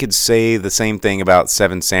like we could say the same thing about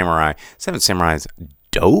Seven Samurai. Seven Samurai is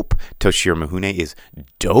dope. Toshiro Mifune is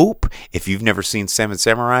dope. If you've never seen Seven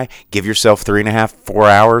Samurai, give yourself 3.5, 4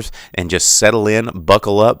 hours and just settle in,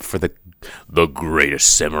 buckle up for the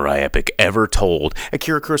greatest samurai epic ever told.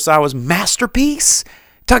 Akira Kurosawa's masterpiece.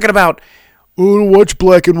 Talking about, don't watch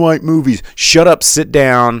black and white movies. Shut up, sit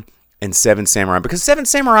down, and Seven Samurai. Because Seven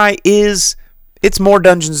Samurai it's more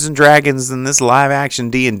Dungeons and Dragons than this live action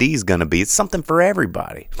D&D is going to be. It's something for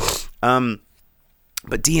everybody.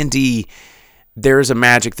 But D&D, there's a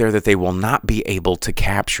magic there that they will not be able to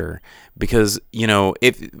capture. Because,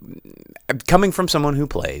 if coming from someone who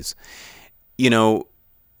plays,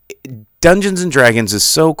 Dungeons and Dragons is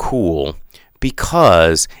so cool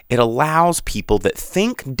because it allows people that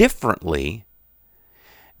think differently,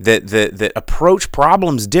 that approach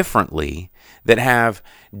problems differently, that have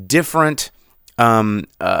different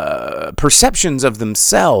perceptions of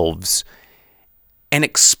themselves, and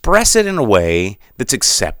express it in a way that's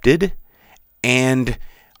accepted and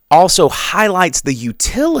also highlights the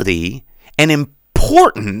utility and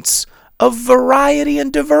importance of variety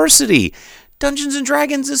and diversity. Dungeons and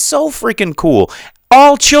Dragons is so freaking cool.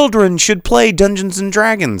 All children should play Dungeons and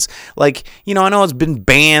Dragons. Like, I know it's been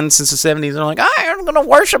banned since the 70s. And I'm like, I'm going to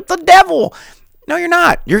worship the devil. No, you're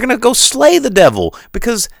not. You're going to go slay the devil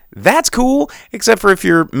because that's cool. Except for if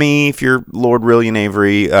you're me, if you're Lord Rillian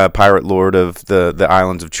Avery, pirate lord of the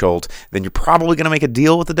islands of Cholt, then you're probably going to make a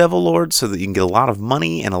deal with the devil lord so that you can get a lot of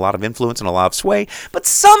money and a lot of influence and a lot of sway. But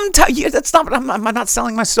sometimes that's not. I'm not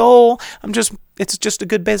selling my soul. It's just a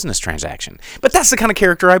good business transaction. But that's the kind of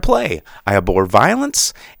character I play. I abhor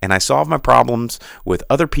violence, and I solve my problems with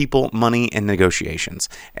other people, money, and negotiations.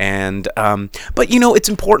 And but it's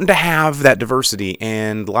important to have that diversity.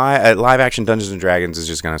 And live action Dungeons and Dragons is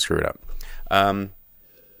just going to screw it up.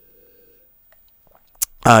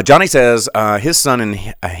 Johnny says his son and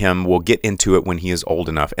him will get into it when he is old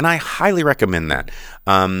enough, and I highly recommend that.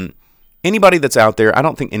 Anybody that's out there, I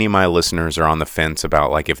don't think any of my listeners are on the fence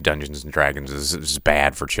about like if Dungeons and Dragons is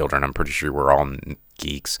bad for children. I'm pretty sure we're all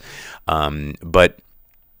geeks. But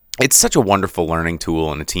it's such a wonderful learning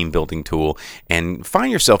tool and a team building tool. And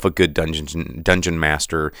find yourself a good dungeon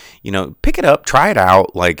master. Pick it up, try it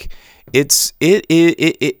out. Like I'm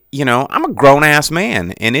a grown ass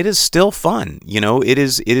man, and it is still fun. It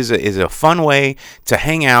is a fun way to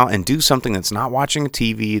hang out and do something that's not watching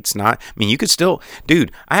TV. It's not. You could still,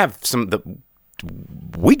 dude. I have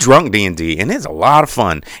we drunk D&D, and it's a lot of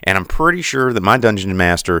fun. And I'm pretty sure that my dungeon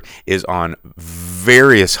master is on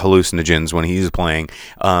various hallucinogens when he's playing.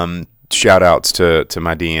 Shout outs to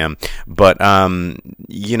my DM, but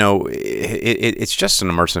it's just an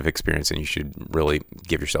immersive experience, and you should really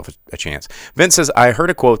give yourself a chance. Vince says, I heard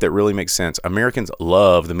a quote that really makes sense. Americans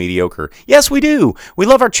love the mediocre. Yes, we do. We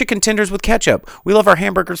love our chicken tenders with ketchup. We love our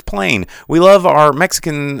hamburgers plain. We love our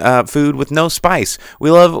Mexican food with no spice.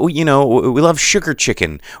 We love sugar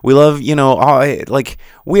chicken. We love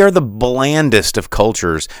we are the blandest of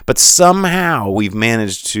cultures, but somehow we've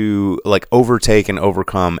managed to overtake and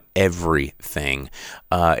overcome everything.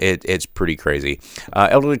 It's pretty crazy.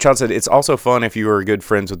 Elderly Child said, it's also fun if you are good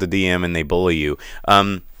friends with the DM and they bully you.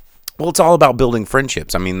 Well, it's all about building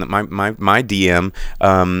friendships. My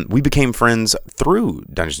DM, we became friends through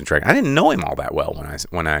Dungeons and Dragons. I didn't know him all that well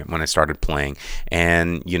when I started playing,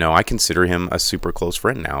 and I consider him a super close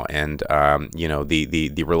friend now. And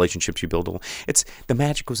the relationships you build, the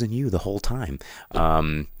magic was in you the whole time.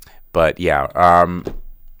 But yeah.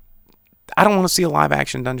 I don't want to see a live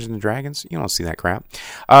action Dungeons and Dragons. You don't want to see that crap.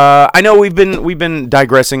 I know we've been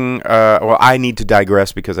digressing. Well, I need to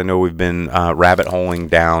digress because I know we've been rabbit holing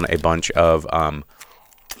down a bunch of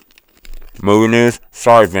movie news.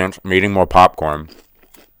 Sorry, Vince. I'm eating more popcorn.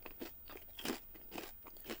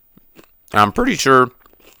 I'm pretty sure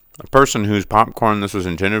the person whose popcorn this was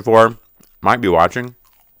intended for might be watching,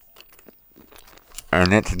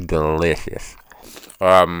 and it's delicious.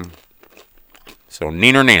 So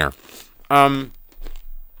neener.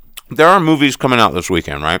 There are movies coming out this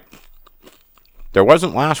weekend, right? There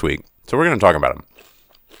wasn't last week, so we're going to talk about them.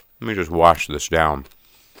 Let me just wash this down.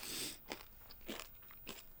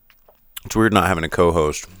 It's weird not having a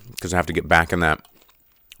co-host, because I have to get back in that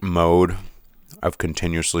mode of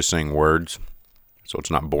continuously saying words, so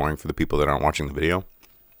it's not boring for the people that aren't watching the video.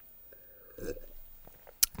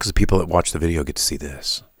 Because the people that watch the video get to see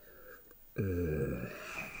this.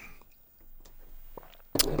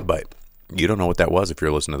 You don't know what that was if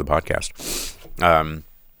you're listening to the podcast.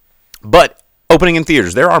 But opening in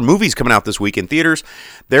theaters. There are movies coming out this week in theaters.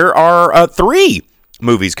 There are 3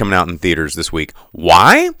 movies coming out in theaters this week.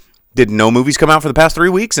 Why did no movies come out for the past 3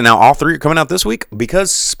 weeks, and now all 3 are coming out this week? Because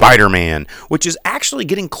Spider-Man, which is actually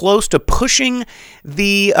getting close to pushing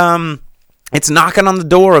the... it's knocking on the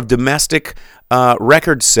door of domestic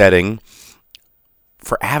record setting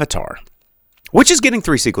for Avatar, which is getting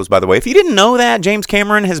 3 sequels, by the way. If you didn't know that, James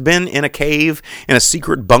Cameron has been in a cave in a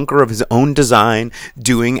secret bunker of his own design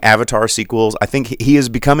doing Avatar sequels. I think he is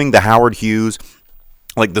becoming the Howard Hughes.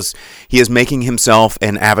 Like this, he is making himself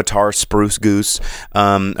an Avatar spruce goose,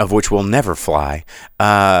 of which will never fly.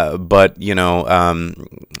 But,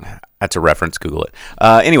 that's a reference. Google it.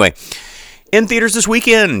 Anyway, in theaters this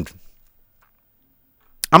weekend,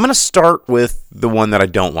 I'm going to start with the one that I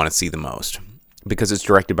don't want to see the most, because it's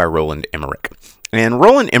directed by Roland Emmerich. And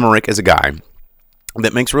Roland Emmerich is a guy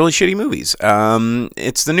that makes really shitty movies.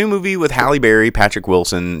 It's the new movie with Halle Berry, Patrick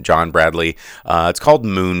Wilson, John Bradley. It's called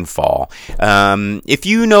Moonfall. If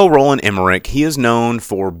you know Roland Emmerich, he is known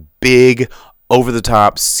for big,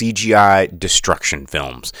 over-the-top CGI destruction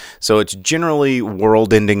films. So it's generally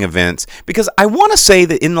world-ending events. Because I want to say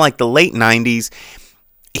that in like the late 90s,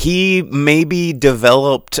 he maybe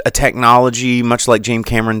developed a technology, much like James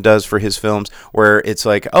Cameron does for his films, where it's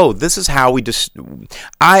like, oh, this is how we just...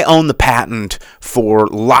 I own the patent for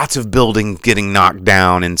lots of buildings getting knocked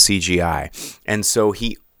down in CGI. And so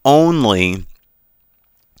he only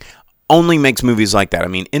makes movies like that. I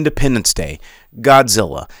mean, Independence Day,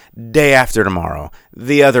 Godzilla, Day After Tomorrow,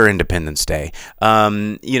 the other Independence Day.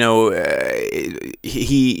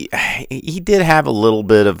 He did have a little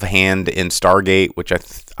bit of hand in Stargate, which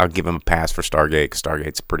I'll give him a pass for Stargate, because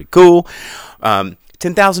Stargate's pretty cool.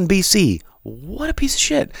 10,000 BC, what a piece of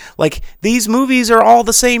shit. Like, these movies are all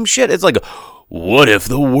the same shit. It's like, what if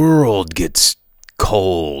the world gets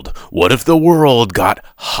cold? What if the world got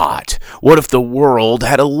hot? What if the world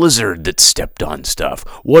had a lizard that stepped on stuff?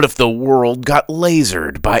 What if the world got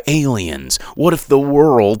lasered by aliens? What if the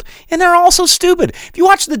world... And they're all so stupid. If you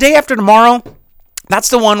watch The Day After Tomorrow, that's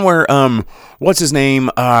the one where, what's his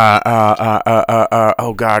name?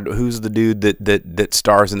 Oh God, who's the dude that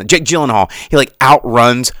stars in the... Jake Gyllenhaal. He like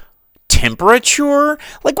outruns temperature?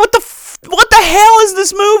 Like, what the hell is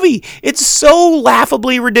this movie? It's so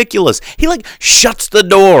laughably ridiculous. He like shuts the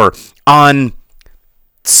door on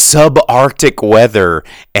subarctic weather,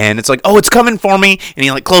 and it's like, oh, it's coming for me, and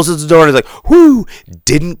he like closes the door and he's like, whoo,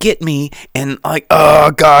 didn't get me. And like,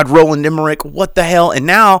 oh God, Roland Emmerich, what the hell? And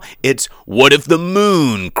now it's, what if the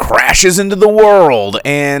moon crashes into the world?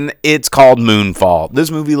 And it's called Moonfall.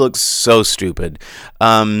 This movie looks so stupid.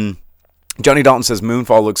 Johnny Dalton says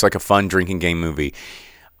Moonfall looks like a fun drinking game movie.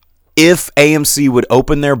 If AMC would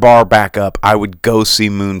open their bar back up, I would go see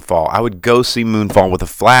Moonfall. I would go see Moonfall with a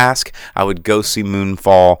flask. I would go see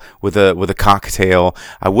Moonfall with a cocktail.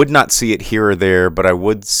 I would not see it here or there, but I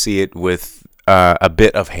would see it with a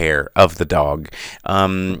bit of hair of the dog.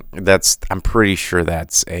 I'm pretty sure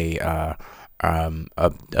that's a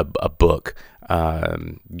book.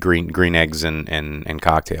 Green Eggs and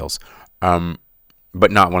Cocktails. But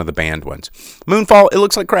not one of the banned ones. Moonfall, it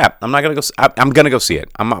looks like crap. I'm not gonna go. I'm gonna go see it.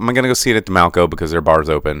 I'm gonna go see it at the Malco because their bar's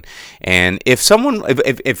open. And if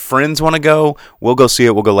friends want to go, we'll go see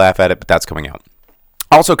it. We'll go laugh at it. But that's coming out.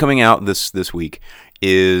 Also coming out this week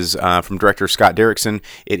is from director Scott Derrickson.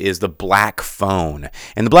 It is The Black Phone,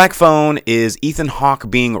 and The Black Phone is Ethan Hawke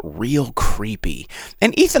being real creepy.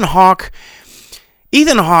 And Ethan Hawke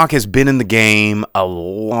has been in the game a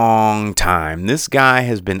long time. This guy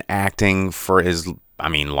has been acting for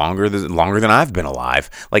longer than I've been alive.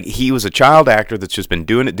 Like, he was a child actor that's just been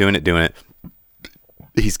doing it.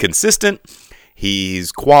 He's consistent.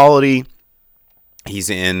 He's quality. He's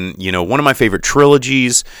in, one of my favorite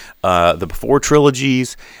trilogies, the Before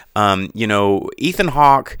trilogies. Ethan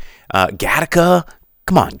Hawke, Gattaca.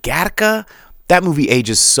 Come on, Gattaca. That movie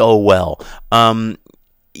ages so well. The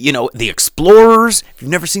Explorers. If you've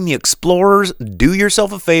never seen The Explorers, do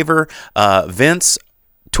yourself a favor.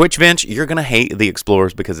 Twitch Vince, you're going to hate The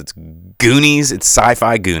Explorers because it's Goonies. It's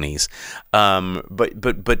sci-fi Goonies. But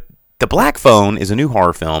The Black Phone is a new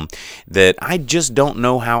horror film that I just don't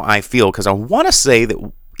know how I feel, because I want to say that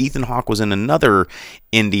Ethan Hawke was in another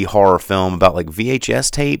indie horror film about like VHS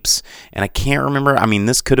tapes, and I can't remember. I mean,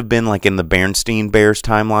 this could have been like in the Bernstein Bears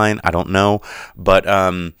timeline. I don't know. But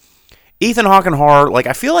Ethan Hawke in horror, like,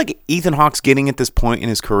 I feel like Ethan Hawke's getting at this point in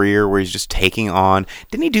his career where he's just taking on...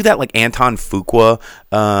 Didn't he do that, like, Anton Fuqua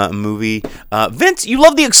movie? Vince, you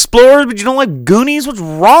love The Explorers, but you don't like Goonies? What's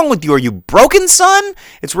wrong with you? Are you broken, son?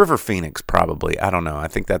 It's River Phoenix, probably. I don't know. I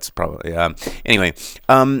think that's probably... Anyway,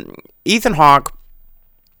 Ethan Hawke,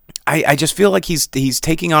 I just feel like he's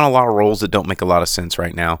taking on a lot of roles that don't make a lot of sense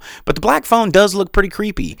right now. But the Black Phone does look pretty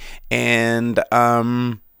creepy, and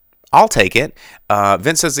I'll take it.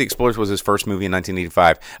 Vince Says the Explorers was his first movie in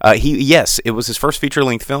 1985. Yes, it was his first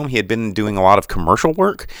feature-length film. He had been doing a lot of commercial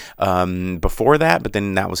work before that, but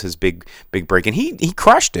then that was his big break, and he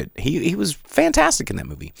crushed it. He was fantastic in that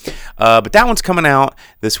movie. But that one's coming out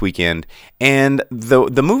this weekend, and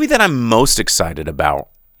the movie that I'm most excited about,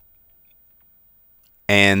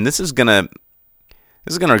 and this is gonna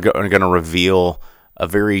reveal a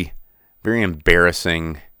very, very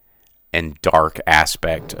embarrassing and dark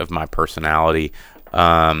aspect of my personality,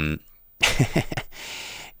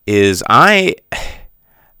 is I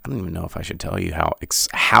don't even know if I should tell you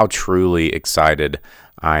how truly excited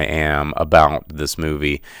I am about this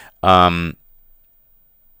movie. The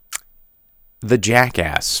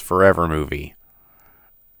Jackass Forever movie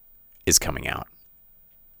is coming out.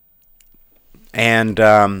 And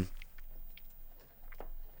I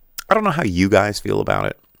don't know how you guys feel about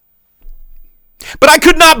it, but I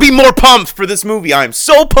could not be more pumped for this movie. I am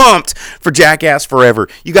so pumped for Jackass Forever.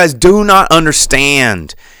 You guys do not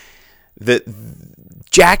understand that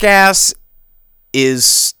Jackass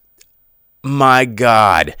is, my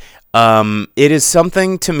God, it is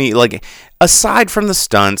something to me, like, aside from the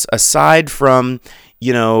stunts, aside from,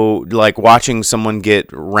 like watching someone get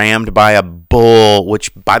rammed by a bull,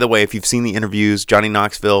 which, by the way, if you've seen the interviews, Johnny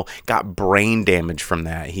Knoxville got brain damage from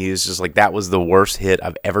that. He is just like, that was the worst hit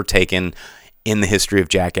I've ever taken in the history of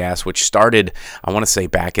Jackass, which started, I want to say,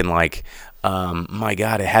 back in like, my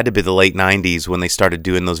God, it had to be the late 90s when they started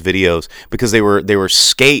doing those videos, because they were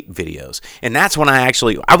skate videos. And that's when I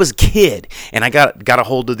was a kid, and I got a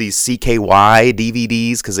hold of these CKY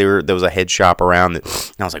DVDs, because there was a head shop around that,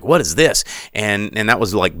 and I was like, what is this? And that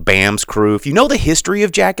was like Bam's Crew. If you know the history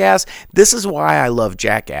of Jackass, this is why I love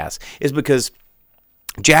Jackass, is because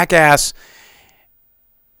Jackass,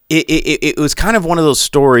 it was kind of one of those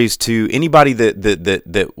stories to anybody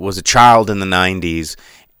that was a child in the 90s.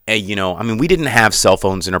 I mean, we didn't have cell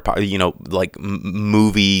phones in our pocket, like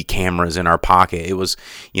movie cameras in our pocket. It was,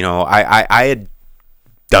 I had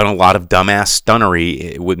done a lot of dumbass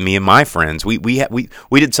stunnery with me and my friends. We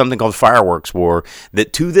did something called Fireworks War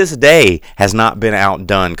that to this day has not been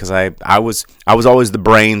outdone, because I was always the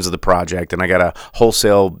brains of the project, and I got a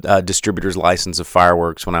wholesale distributor's license of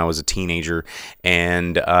fireworks when I was a teenager,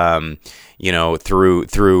 and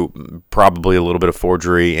through probably a little bit of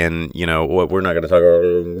forgery, and we're not going to talk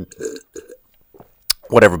about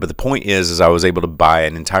whatever, but the point is I was able to buy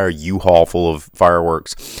an entire U-Haul full of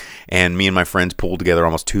fireworks, and me and my friends pulled together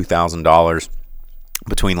almost $2,000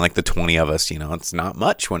 between like the 20 of us. It's not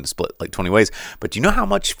much when it's split like 20 ways, but you know how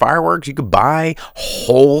much fireworks you could buy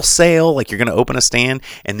wholesale? Like, you're going to open a stand,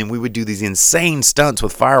 and then we would do these insane stunts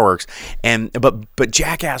with fireworks, but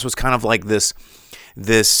Jackass was kind of like this,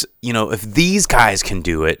 if these guys can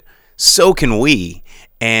do it, so can we.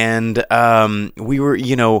 And we were,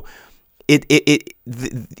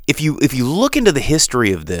 if you look into the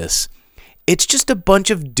history of this, it's just a bunch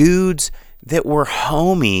of dudes that were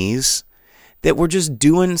homies that were just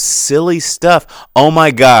doing silly stuff. Oh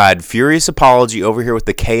my God, furious apology over here with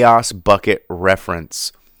the Chaos Bucket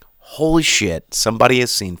reference. Holy shit, somebody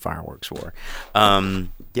has seen Fireworks War.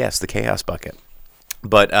 Yes, the Chaos Bucket.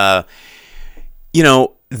 But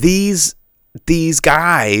these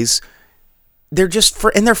guys, they're just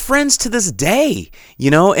and they're friends to this day,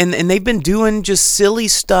 and they've been doing just silly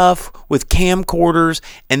stuff with camcorders,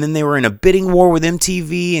 and then they were in a bidding war with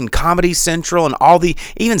MTV and Comedy Central and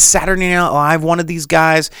even Saturday Night Live wanted these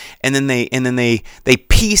guys, and then they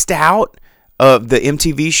pieced out of the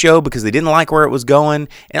MTV show because they didn't like where it was going.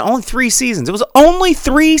 And only 3 seasons. It was only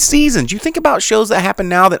 3 seasons. You think about shows that happen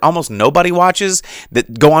now that almost nobody watches,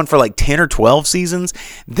 that go on for like 10 or 12 seasons.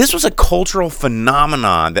 This was a cultural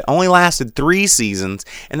phenomenon that only lasted 3 seasons,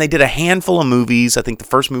 and they did a handful of movies. I think the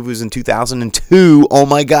first movie was in 2002. Oh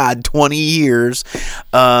my God, 20 years.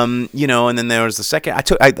 And then there was the second.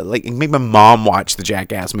 I made my mom watch the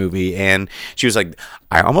Jackass movie, and she was like,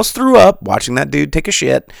 I almost threw up watching that dude take a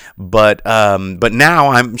shit, but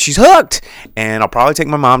now she's hooked, and I'll probably take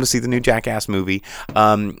my mom to see the new Jackass movie.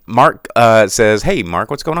 Mark says, "Hey, Mark,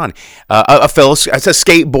 what's going on?" It's a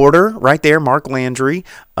skateboarder right there, Mark Landry,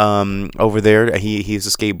 over there. He's a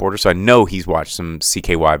skateboarder, so I know he's watched some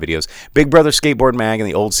CKY videos. Big Brother Skateboard Mag and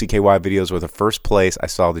the old CKY videos were the first place I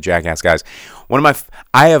saw the Jackass guys.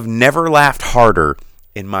 I have never laughed harder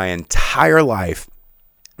in my entire life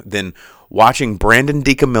than watching Brandon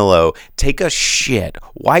DiCamillo take a shit,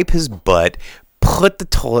 wipe his butt, put the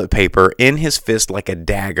toilet paper in his fist like a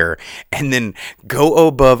dagger, and then go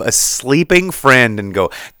above a sleeping friend and go,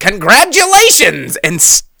 "Congratulations!" and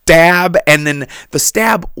stab, and then the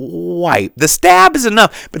stab wipe. The stab is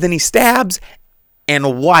enough, but then he stabs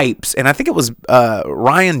and wipes, and I think it was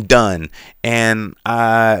Ryan Dunn, and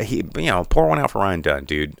he, pour one out for Ryan Dunn,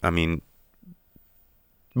 dude. I mean,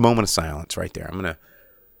 moment of silence right there.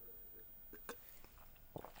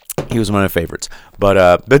 He was one of my favorites.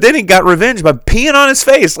 But then he got revenge by peeing on his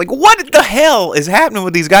face. Like, what the hell is happening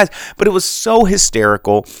with these guys? But it was so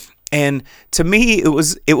hysterical. And to me, it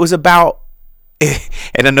was about,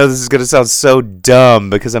 and I know this is going to sound so dumb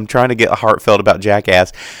because I'm trying to get heartfelt about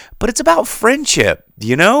Jackass, but it's about friendship,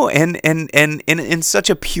 and in such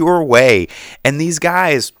a pure way. And these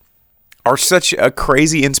guys are such a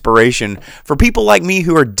crazy inspiration for people like me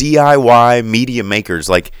who are DIY media makers,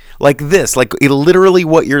 like this, like literally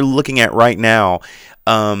what you're looking at right now,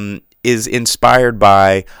 is inspired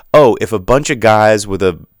by, if a bunch of guys with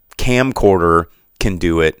a camcorder can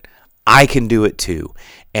do it, I can do it too.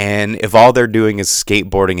 And if all they're doing is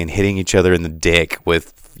skateboarding and hitting each other in the dick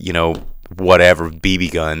with, whatever, BB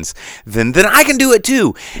guns, then I can do it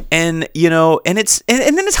too. And and then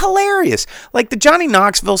it's hilarious, like the Johnny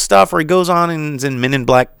Knoxville stuff where he goes on and is in Men in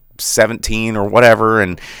Black 17 or whatever,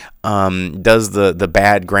 and does the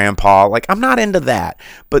bad grandpa. Like, I'm not into that,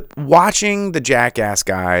 but watching the Jackass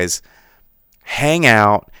guys hang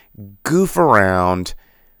out, goof around,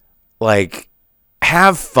 like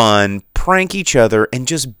have fun, prank each other, and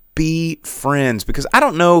just be friends, because I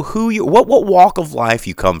don't know what walk of life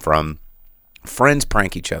you come from. Friends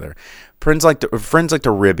prank each other. Friends like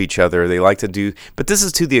to rib each other. They like to do, but this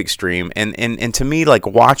is to the extreme. And to me, like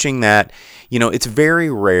watching that, it's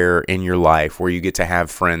very rare in your life where you get to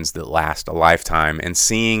have friends that last a lifetime. And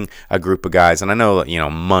seeing a group of guys, and I know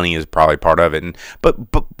money is probably part of it, but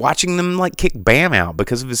watching them like kick Bam out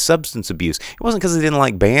because of his substance abuse. It wasn't because they didn't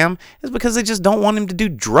like Bam. It's because they just don't want him to do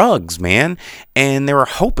drugs, man. And they were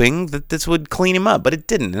hoping that this would clean him up, but it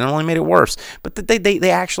didn't. It only made it worse. But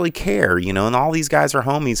they actually care, and all these guys are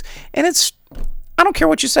homies. And I don't care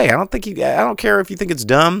what you say. I don't care if you think it's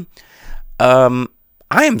dumb. I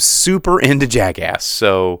am super into Jackass.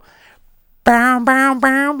 So, like,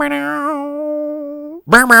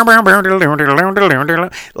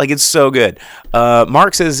 it's so good.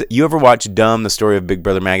 Mark says, you ever watch Dumb, the story of Big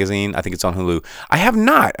Brother magazine? I think it's on Hulu. I have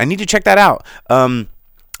not. I need to check that out.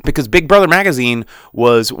 Because Big Brother magazine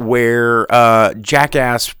was where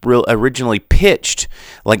Jackass originally pitched,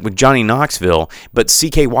 like with Johnny Knoxville, but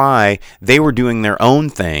CKY, they were doing their own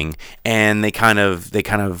thing, and they kind of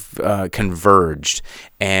converged.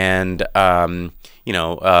 And what did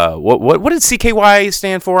CKY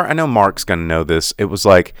stand for? I know Mark's gonna know this. It was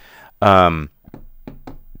like very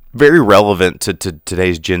relevant to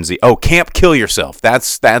today's Gen Z. Oh, Camp Kill Yourself.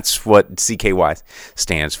 That's what CKY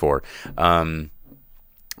stands for.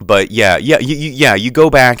 But you go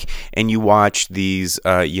back and you watch these,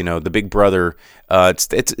 the Big Brother. It's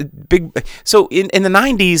big. So in the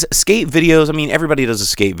 90s, skate videos. I mean, everybody does a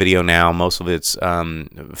skate video now. Most of it's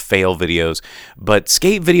fail videos, but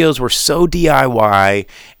skate videos were so DIY,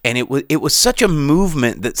 and it was such a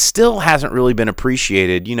movement that still hasn't really been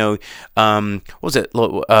appreciated. What was it?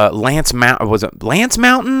 Lance Mountain? Was it Lance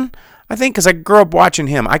Mountain? I think, because I grew up watching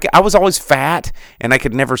him. I was always fat, and I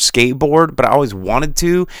could never skateboard, but I always wanted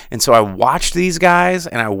to, and so I watched these guys,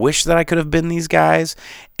 and I wish that I could have been these guys.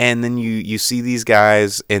 And then you see these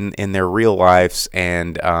guys in their real lives,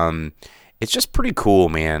 and it's just pretty cool,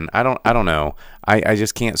 man. I don't know. I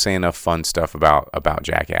just can't say enough fun stuff about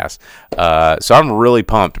Jackass. So I'm really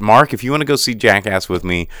pumped. Mark, if you want to go see Jackass with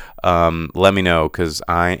me, let me know, because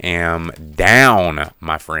I am down,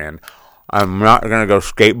 my friend. I'm not going to go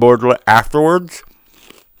skateboard afterwards.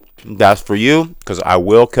 That's for you, because I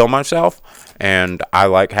will kill myself, and I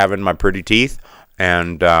like having my pretty teeth,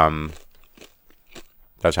 and that's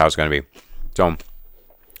how it's going to be. So,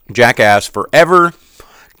 Jackass Forever,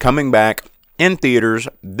 coming back in theaters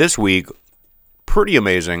this week. Pretty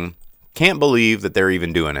amazing. Can't believe that they're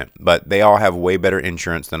even doing it, but they all have way better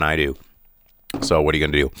insurance than I do. So, what are you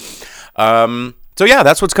going to do? So yeah,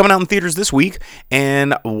 that's what's coming out in theaters this week.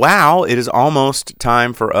 And wow, it is almost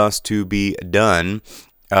time for us to be done.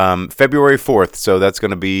 February 4th, so that's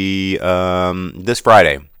going to be this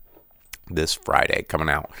Friday. This Friday coming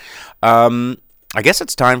out. I guess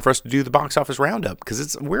it's time for us to do the box office roundup,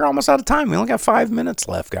 because we're almost out of time. We only got 5 minutes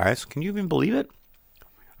left, guys. Can you even believe it?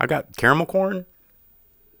 I got caramel corn.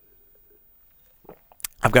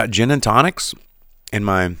 I've got gin and tonics in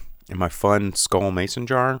my fun Skull Mason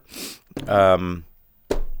jar.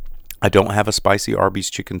 I don't have a spicy Arby's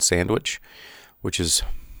chicken sandwich, which is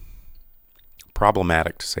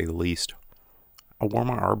problematic to say the least. I wore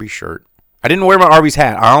my Arby shirt. I didn't wear my Arby's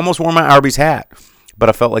hat. I almost wore my Arby's hat, but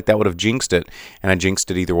I felt like that would have jinxed it, and I jinxed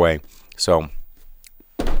it either way. So,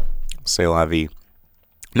 c'est la vie.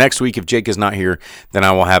 Next week, if Jake is not here, then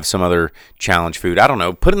I will have some other challenge food. I don't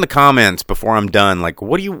know. Put in the comments before I'm done. Like,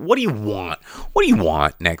 what do you want? What do you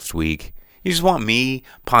want next week? You just want me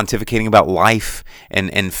pontificating about life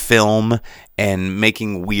and film and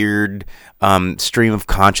making weird stream of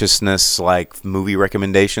consciousness like movie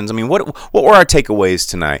recommendations. I mean, what were our takeaways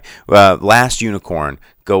tonight? Last Unicorn,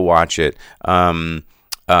 go watch it.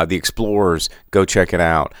 The Explorers, go check it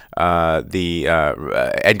out. The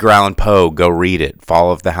Edgar Allan Poe, go read it.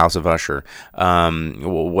 Fall of the House of Usher.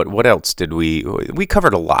 What else did we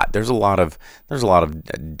covered a lot. There's a lot of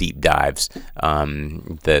deep dives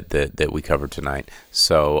that we covered tonight.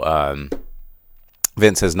 So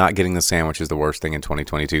Vince says not getting the sandwich is the worst thing in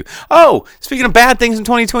 2022. Oh, speaking of bad things in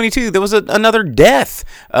 2022, there was another death.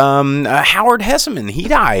 Howard Hesseman, he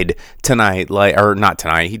died tonight, or not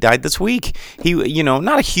tonight. He died this week. He,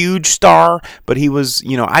 not a huge star, but he was,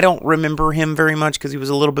 I don't remember him very much because he was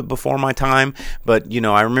a little bit before my time. But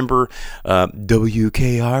I remember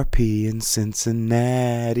WKRP in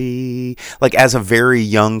Cincinnati, like as a very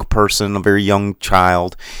young person, a very young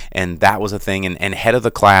child, and that was a thing. And head of the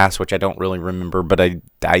class, which I don't really remember, but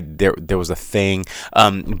there was a thing,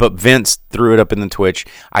 but Vince threw it up in the Twitch.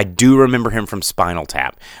 I do remember him from Spinal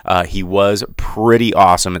Tap. He was pretty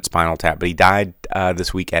awesome at Spinal Tap, but he died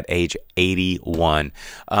this week at age 81.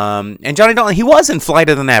 And Johnny Dalton, he was in Flight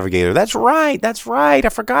of the Navigator. That's right. I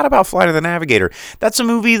forgot about Flight of the Navigator. That's a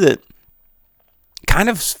movie that kind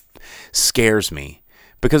of scares me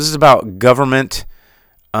because it's about government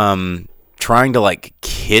trying to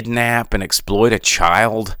kidnap and exploit a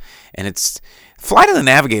child, and it's Flight of the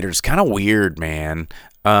Navigator is kind of weird, man.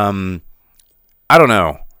 I don't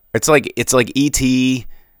know. It's like E.T.,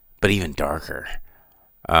 but even darker.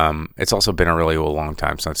 It's also been a really long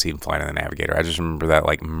time since I've seen Flight of the Navigator. I just remember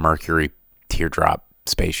that Mercury teardrop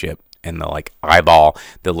spaceship and the eyeball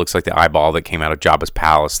that looks like the eyeball that came out of Jabba's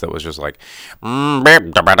palace that was just and they're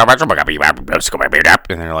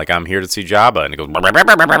like, I'm here to see Jabba, and it goes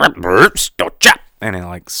and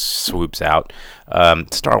it swoops out.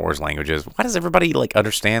 Star Wars languages. Why does everybody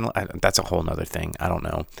understand? That's a whole nother thing. I don't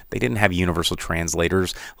know. They didn't have universal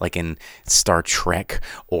translators like in Star Trek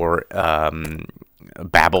or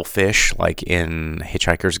Babelfish, like in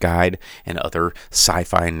Hitchhiker's Guide and other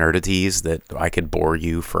sci-fi nerdities that I could bore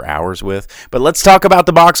you for hours with. But let's talk about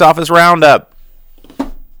the box office roundup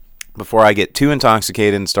before I get too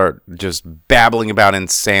intoxicated and start just babbling about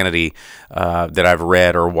insanity that I've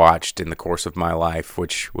read or watched in the course of my life,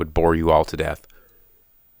 which would bore you all to death.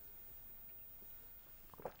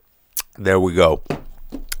 There we go.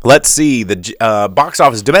 Let's see the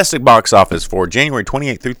domestic box office for January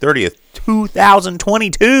 28th through 30th,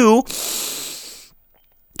 2022.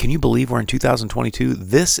 Can you believe we're in 2022?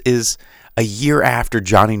 This is a year after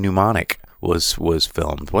Johnny Mnemonic was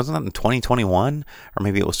filmed. Wasn't that in 2021? Or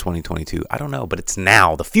maybe it was 2022. I don't know, but it's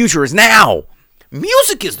now. The future is now.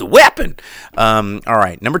 Music is the weapon. All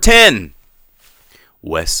right, number 10.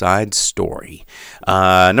 West Side Story.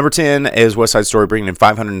 Number 10 is West Side Story, bringing in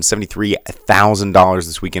 $573,000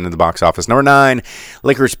 this weekend in the box office. Number 9,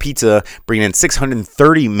 Licorice Pizza, bringing in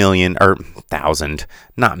 $630 million, or thousand,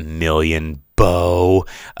 not million, Bo.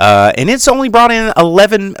 And it's only brought in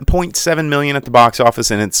 $11.7 million at the box office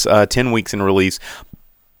in its 10 weeks in release.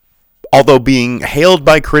 Although being hailed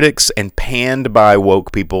by critics and panned by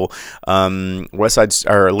woke people,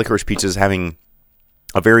 Licorice Pizza is having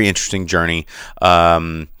a very interesting journey.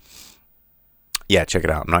 Yeah, check it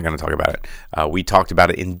out. I'm not going to talk about it. We talked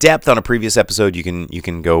about it in depth on a previous episode. You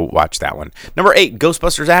can go watch that one. Number 8,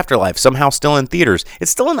 Ghostbusters Afterlife, somehow still in theaters.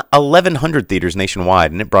 It's still in 1,100 theaters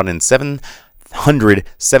nationwide, and it brought in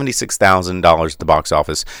 $776,000 at the box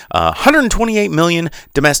office. $128 million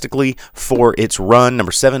domestically for its run.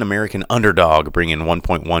 Number 7, American Underdog, bringing in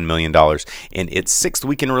 $1.1 million in its 6th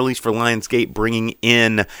weekend release for Lionsgate, bringing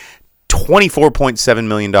in $24.7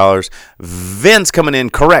 million. Vince coming in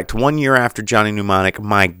correct 1 year after Johnny Mnemonic.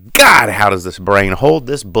 My God, how does this brain hold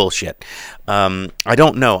this bullshit? I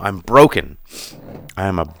don't know. I'm broken.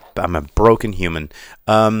 I'm a broken human.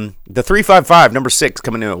 The 355, number 6,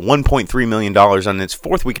 coming in at $1.3 million on its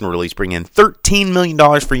 4th weekend release, bringing in $13 million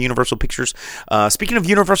for Universal Pictures. Speaking of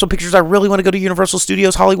Universal Pictures, I really want to go to Universal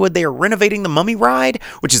Studios Hollywood. They are renovating the Mummy ride,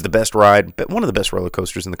 which is the best ride, but one of the best roller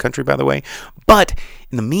coasters in the country, by the way. But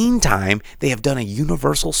in the meantime, they have done a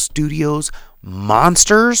Universal Studios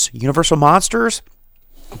Universal Monsters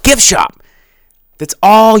gift shop. that's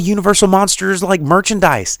all Universal Monsters like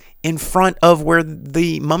merchandise in front of where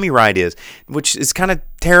the Mummy ride is, which is kind of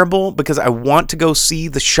terrible because I want to go see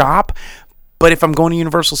the shop. But if I'm going to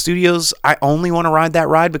Universal Studios, I only want to ride that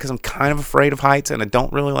ride because I'm kind of afraid of heights, and I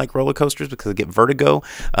don't really like roller coasters because I get vertigo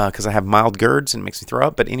because I have mild GERDs and it makes me throw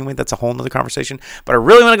up. But anyway, that's a whole nother conversation. But I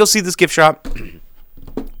really want to go see this gift shop.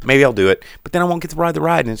 Maybe I'll do it, but then I won't get to ride the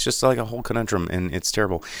ride, and it's just like a whole conundrum, and it's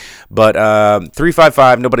terrible. But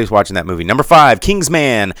 355, nobody's watching that movie. Number 5,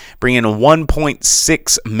 Kingsman, bringing in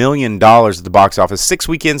 $1.6 million at the box office. 6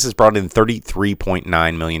 weekends has brought in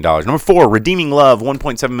 $33.9 million. Number 4, Redeeming Love,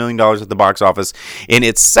 $1.7 million at the box office. In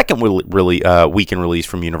its second weekend release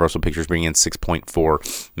from Universal Pictures, bringing in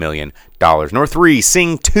 $6.4 million. Number 3,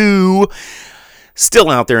 Sing 2. Still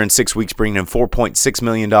out there in 6 weeks, bringing in $4.6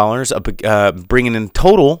 million, bringing in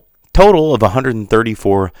total of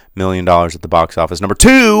 $134 million at the box office. Number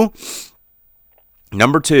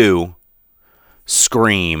two,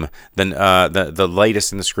 Scream, the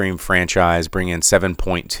latest in the Scream franchise, bringing in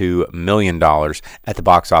 $7.2 million at the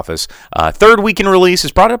box office. Third weekend release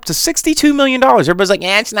is brought up to $62 million. Everybody's like,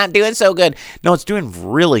 it's not doing so good. No, it's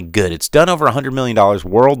doing really good. It's done over $100 million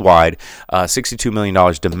worldwide, $62 million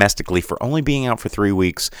domestically for only being out for 3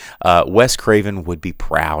 weeks. Wes Craven would be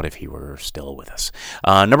proud if he were still with us.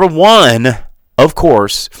 Number 1, of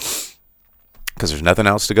course, because there's nothing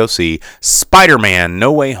else to go see, Spider-Man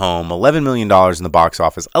No Way Home, $11 million in the box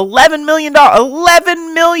office. $11 million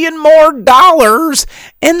more dollars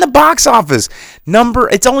in the box office.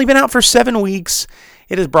 It's only been out for 7 weeks.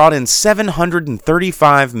 It has brought in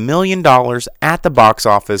 $735 million at the box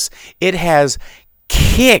office. It has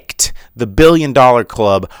kicked the $1 billion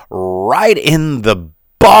club right in the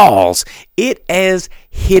balls. It is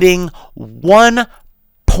hitting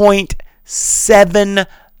 $1.7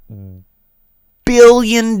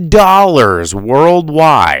 billion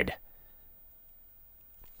worldwide.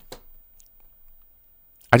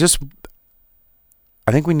 I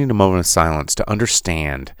think we need a moment of silence to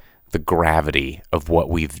understand the gravity of what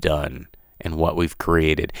we've done and what we've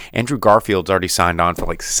created. Andrew Garfield's already signed on for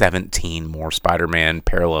like 17 more Spider-Man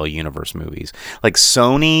parallel universe movies. Like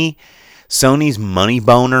Sony's money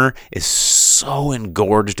boner is so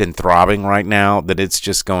engorged and throbbing right now that it's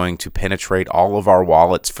just going to penetrate all of our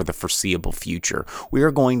wallets for the foreseeable future. We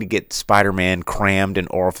are going to get Spider-Man crammed in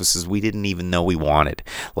orifices we didn't even know we wanted.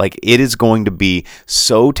 Like, it is going to be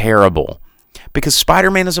so terrible. Because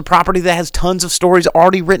Spider-Man is a property that has tons of stories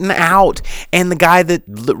already written out, and the guy that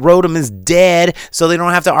wrote them is dead, so they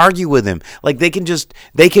don't have to argue with him. Like, they can just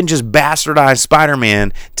bastardize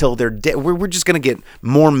Spider-Man till they're dead. We're just gonna get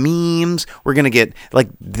more memes. We're gonna get like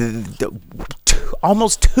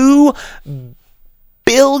almost $2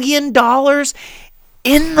 billion in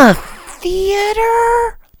the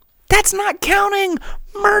theater. That's not counting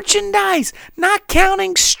merchandise, not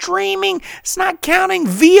counting streaming, it's not counting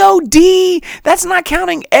VOD, that's not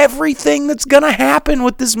counting everything that's gonna happen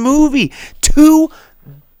with this movie. $2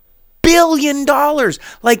 billion.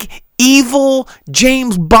 Like, evil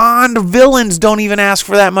James Bond villains don't even ask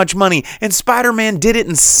for that much money, and Spider-Man did it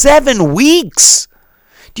in 7 weeks.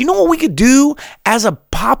 Do you know what we could do as a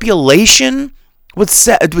population with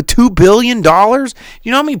 $2 billion? Do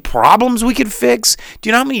you know how many problems we could fix? Do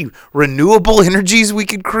you know how many renewable energies we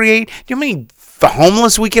could create? Do you know how many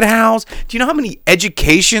homeless we could house? Do you know how many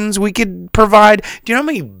educations we could provide? Do you know how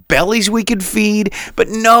many bellies we could feed? But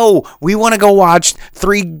no, we want to go watch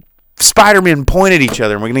 3 Spider-Men point at each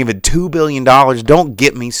other, and we're going to give it $2 billion. Don't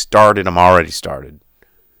get me started. I'm already started.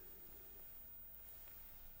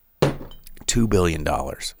 $2 billion.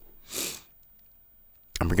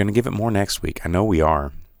 And we're going to give it more next week. I know we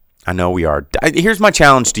are. Here's my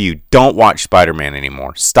challenge to you. Don't watch Spider-Man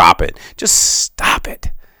anymore. Stop it. Just stop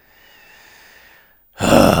it.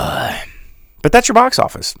 But that's your box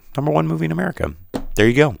office. Number 1 movie in America. There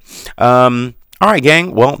you go. All right,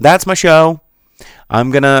 gang. Well, that's my show.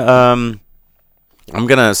 I'm gonna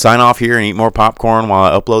sign off here and eat more popcorn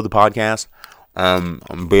while I upload the podcast.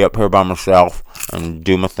 I'll be up here by myself and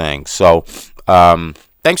do my thing. So,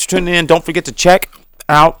 thanks for tuning in. Don't forget to check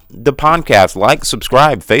out the podcast. Like,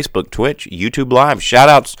 subscribe, Facebook, Twitch, YouTube Live. Shout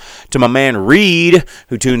outs to my man Reed,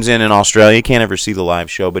 who tunes in Australia. Can't ever see the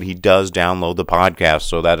live show, but he does download the podcast,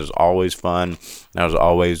 so that is always fun. That was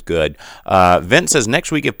always good. Vince says,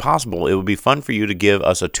 next week, if possible, it would be fun for you to give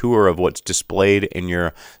us a tour of what's displayed in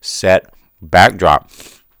your set backdrop.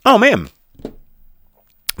 Oh, man.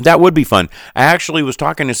 That would be fun. I actually was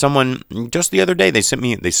talking to someone just the other day. They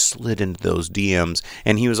slid into those DMs,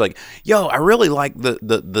 and he was like, yo, I really like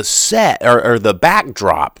the set or the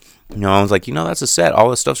backdrop. You know, I was like, that's a set. All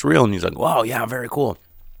this stuff's real. And he's like, wow, yeah, very cool.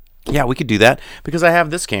 Yeah, we could do that because I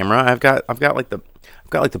have this camera. I've got like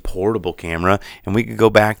the portable camera, and we could go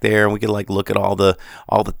back there and we could like look at all the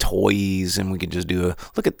toys, and we could just do a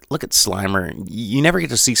look at Slimer. You never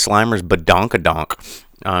get to see Slimer's badonkadonk.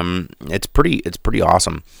 It's pretty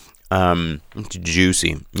awesome. It's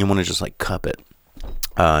juicy. You want to just like cup it.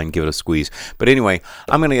 And give it a squeeze. But anyway,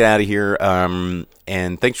 I'm going to get out of here.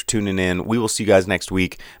 And thanks for tuning in. We will see you guys next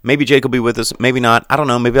week. Maybe Jake will be with us. Maybe not. I don't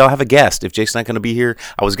know. Maybe I'll have a guest if Jake's not going to be here.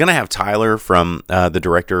 I was going to have Tyler from the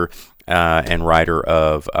director and writer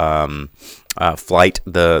of Flight,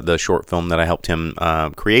 the short film that I helped him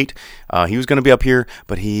create. He was going to be up here,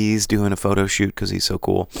 but he's doing a photo shoot because he's so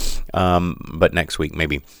cool. But next week,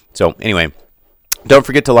 maybe. So anyway, don't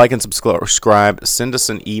forget to like and subscribe. Send us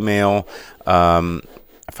an email.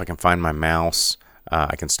 If I can find my mouse,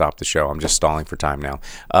 I can stop the show. I'm just stalling for time now.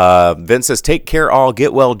 Vince says, take care all.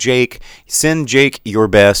 Get well, Jake. Send Jake your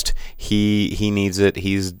best. He needs it.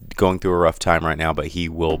 He's going through a rough time right now, but he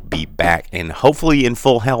will be back and hopefully in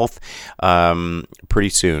full health pretty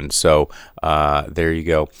soon. So there you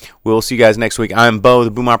go. We'll see you guys next week. I'm Bo,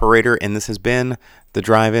 the boom operator, and this has been the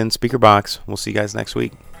Drive-In Speaker Box. We'll see you guys next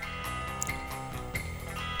week.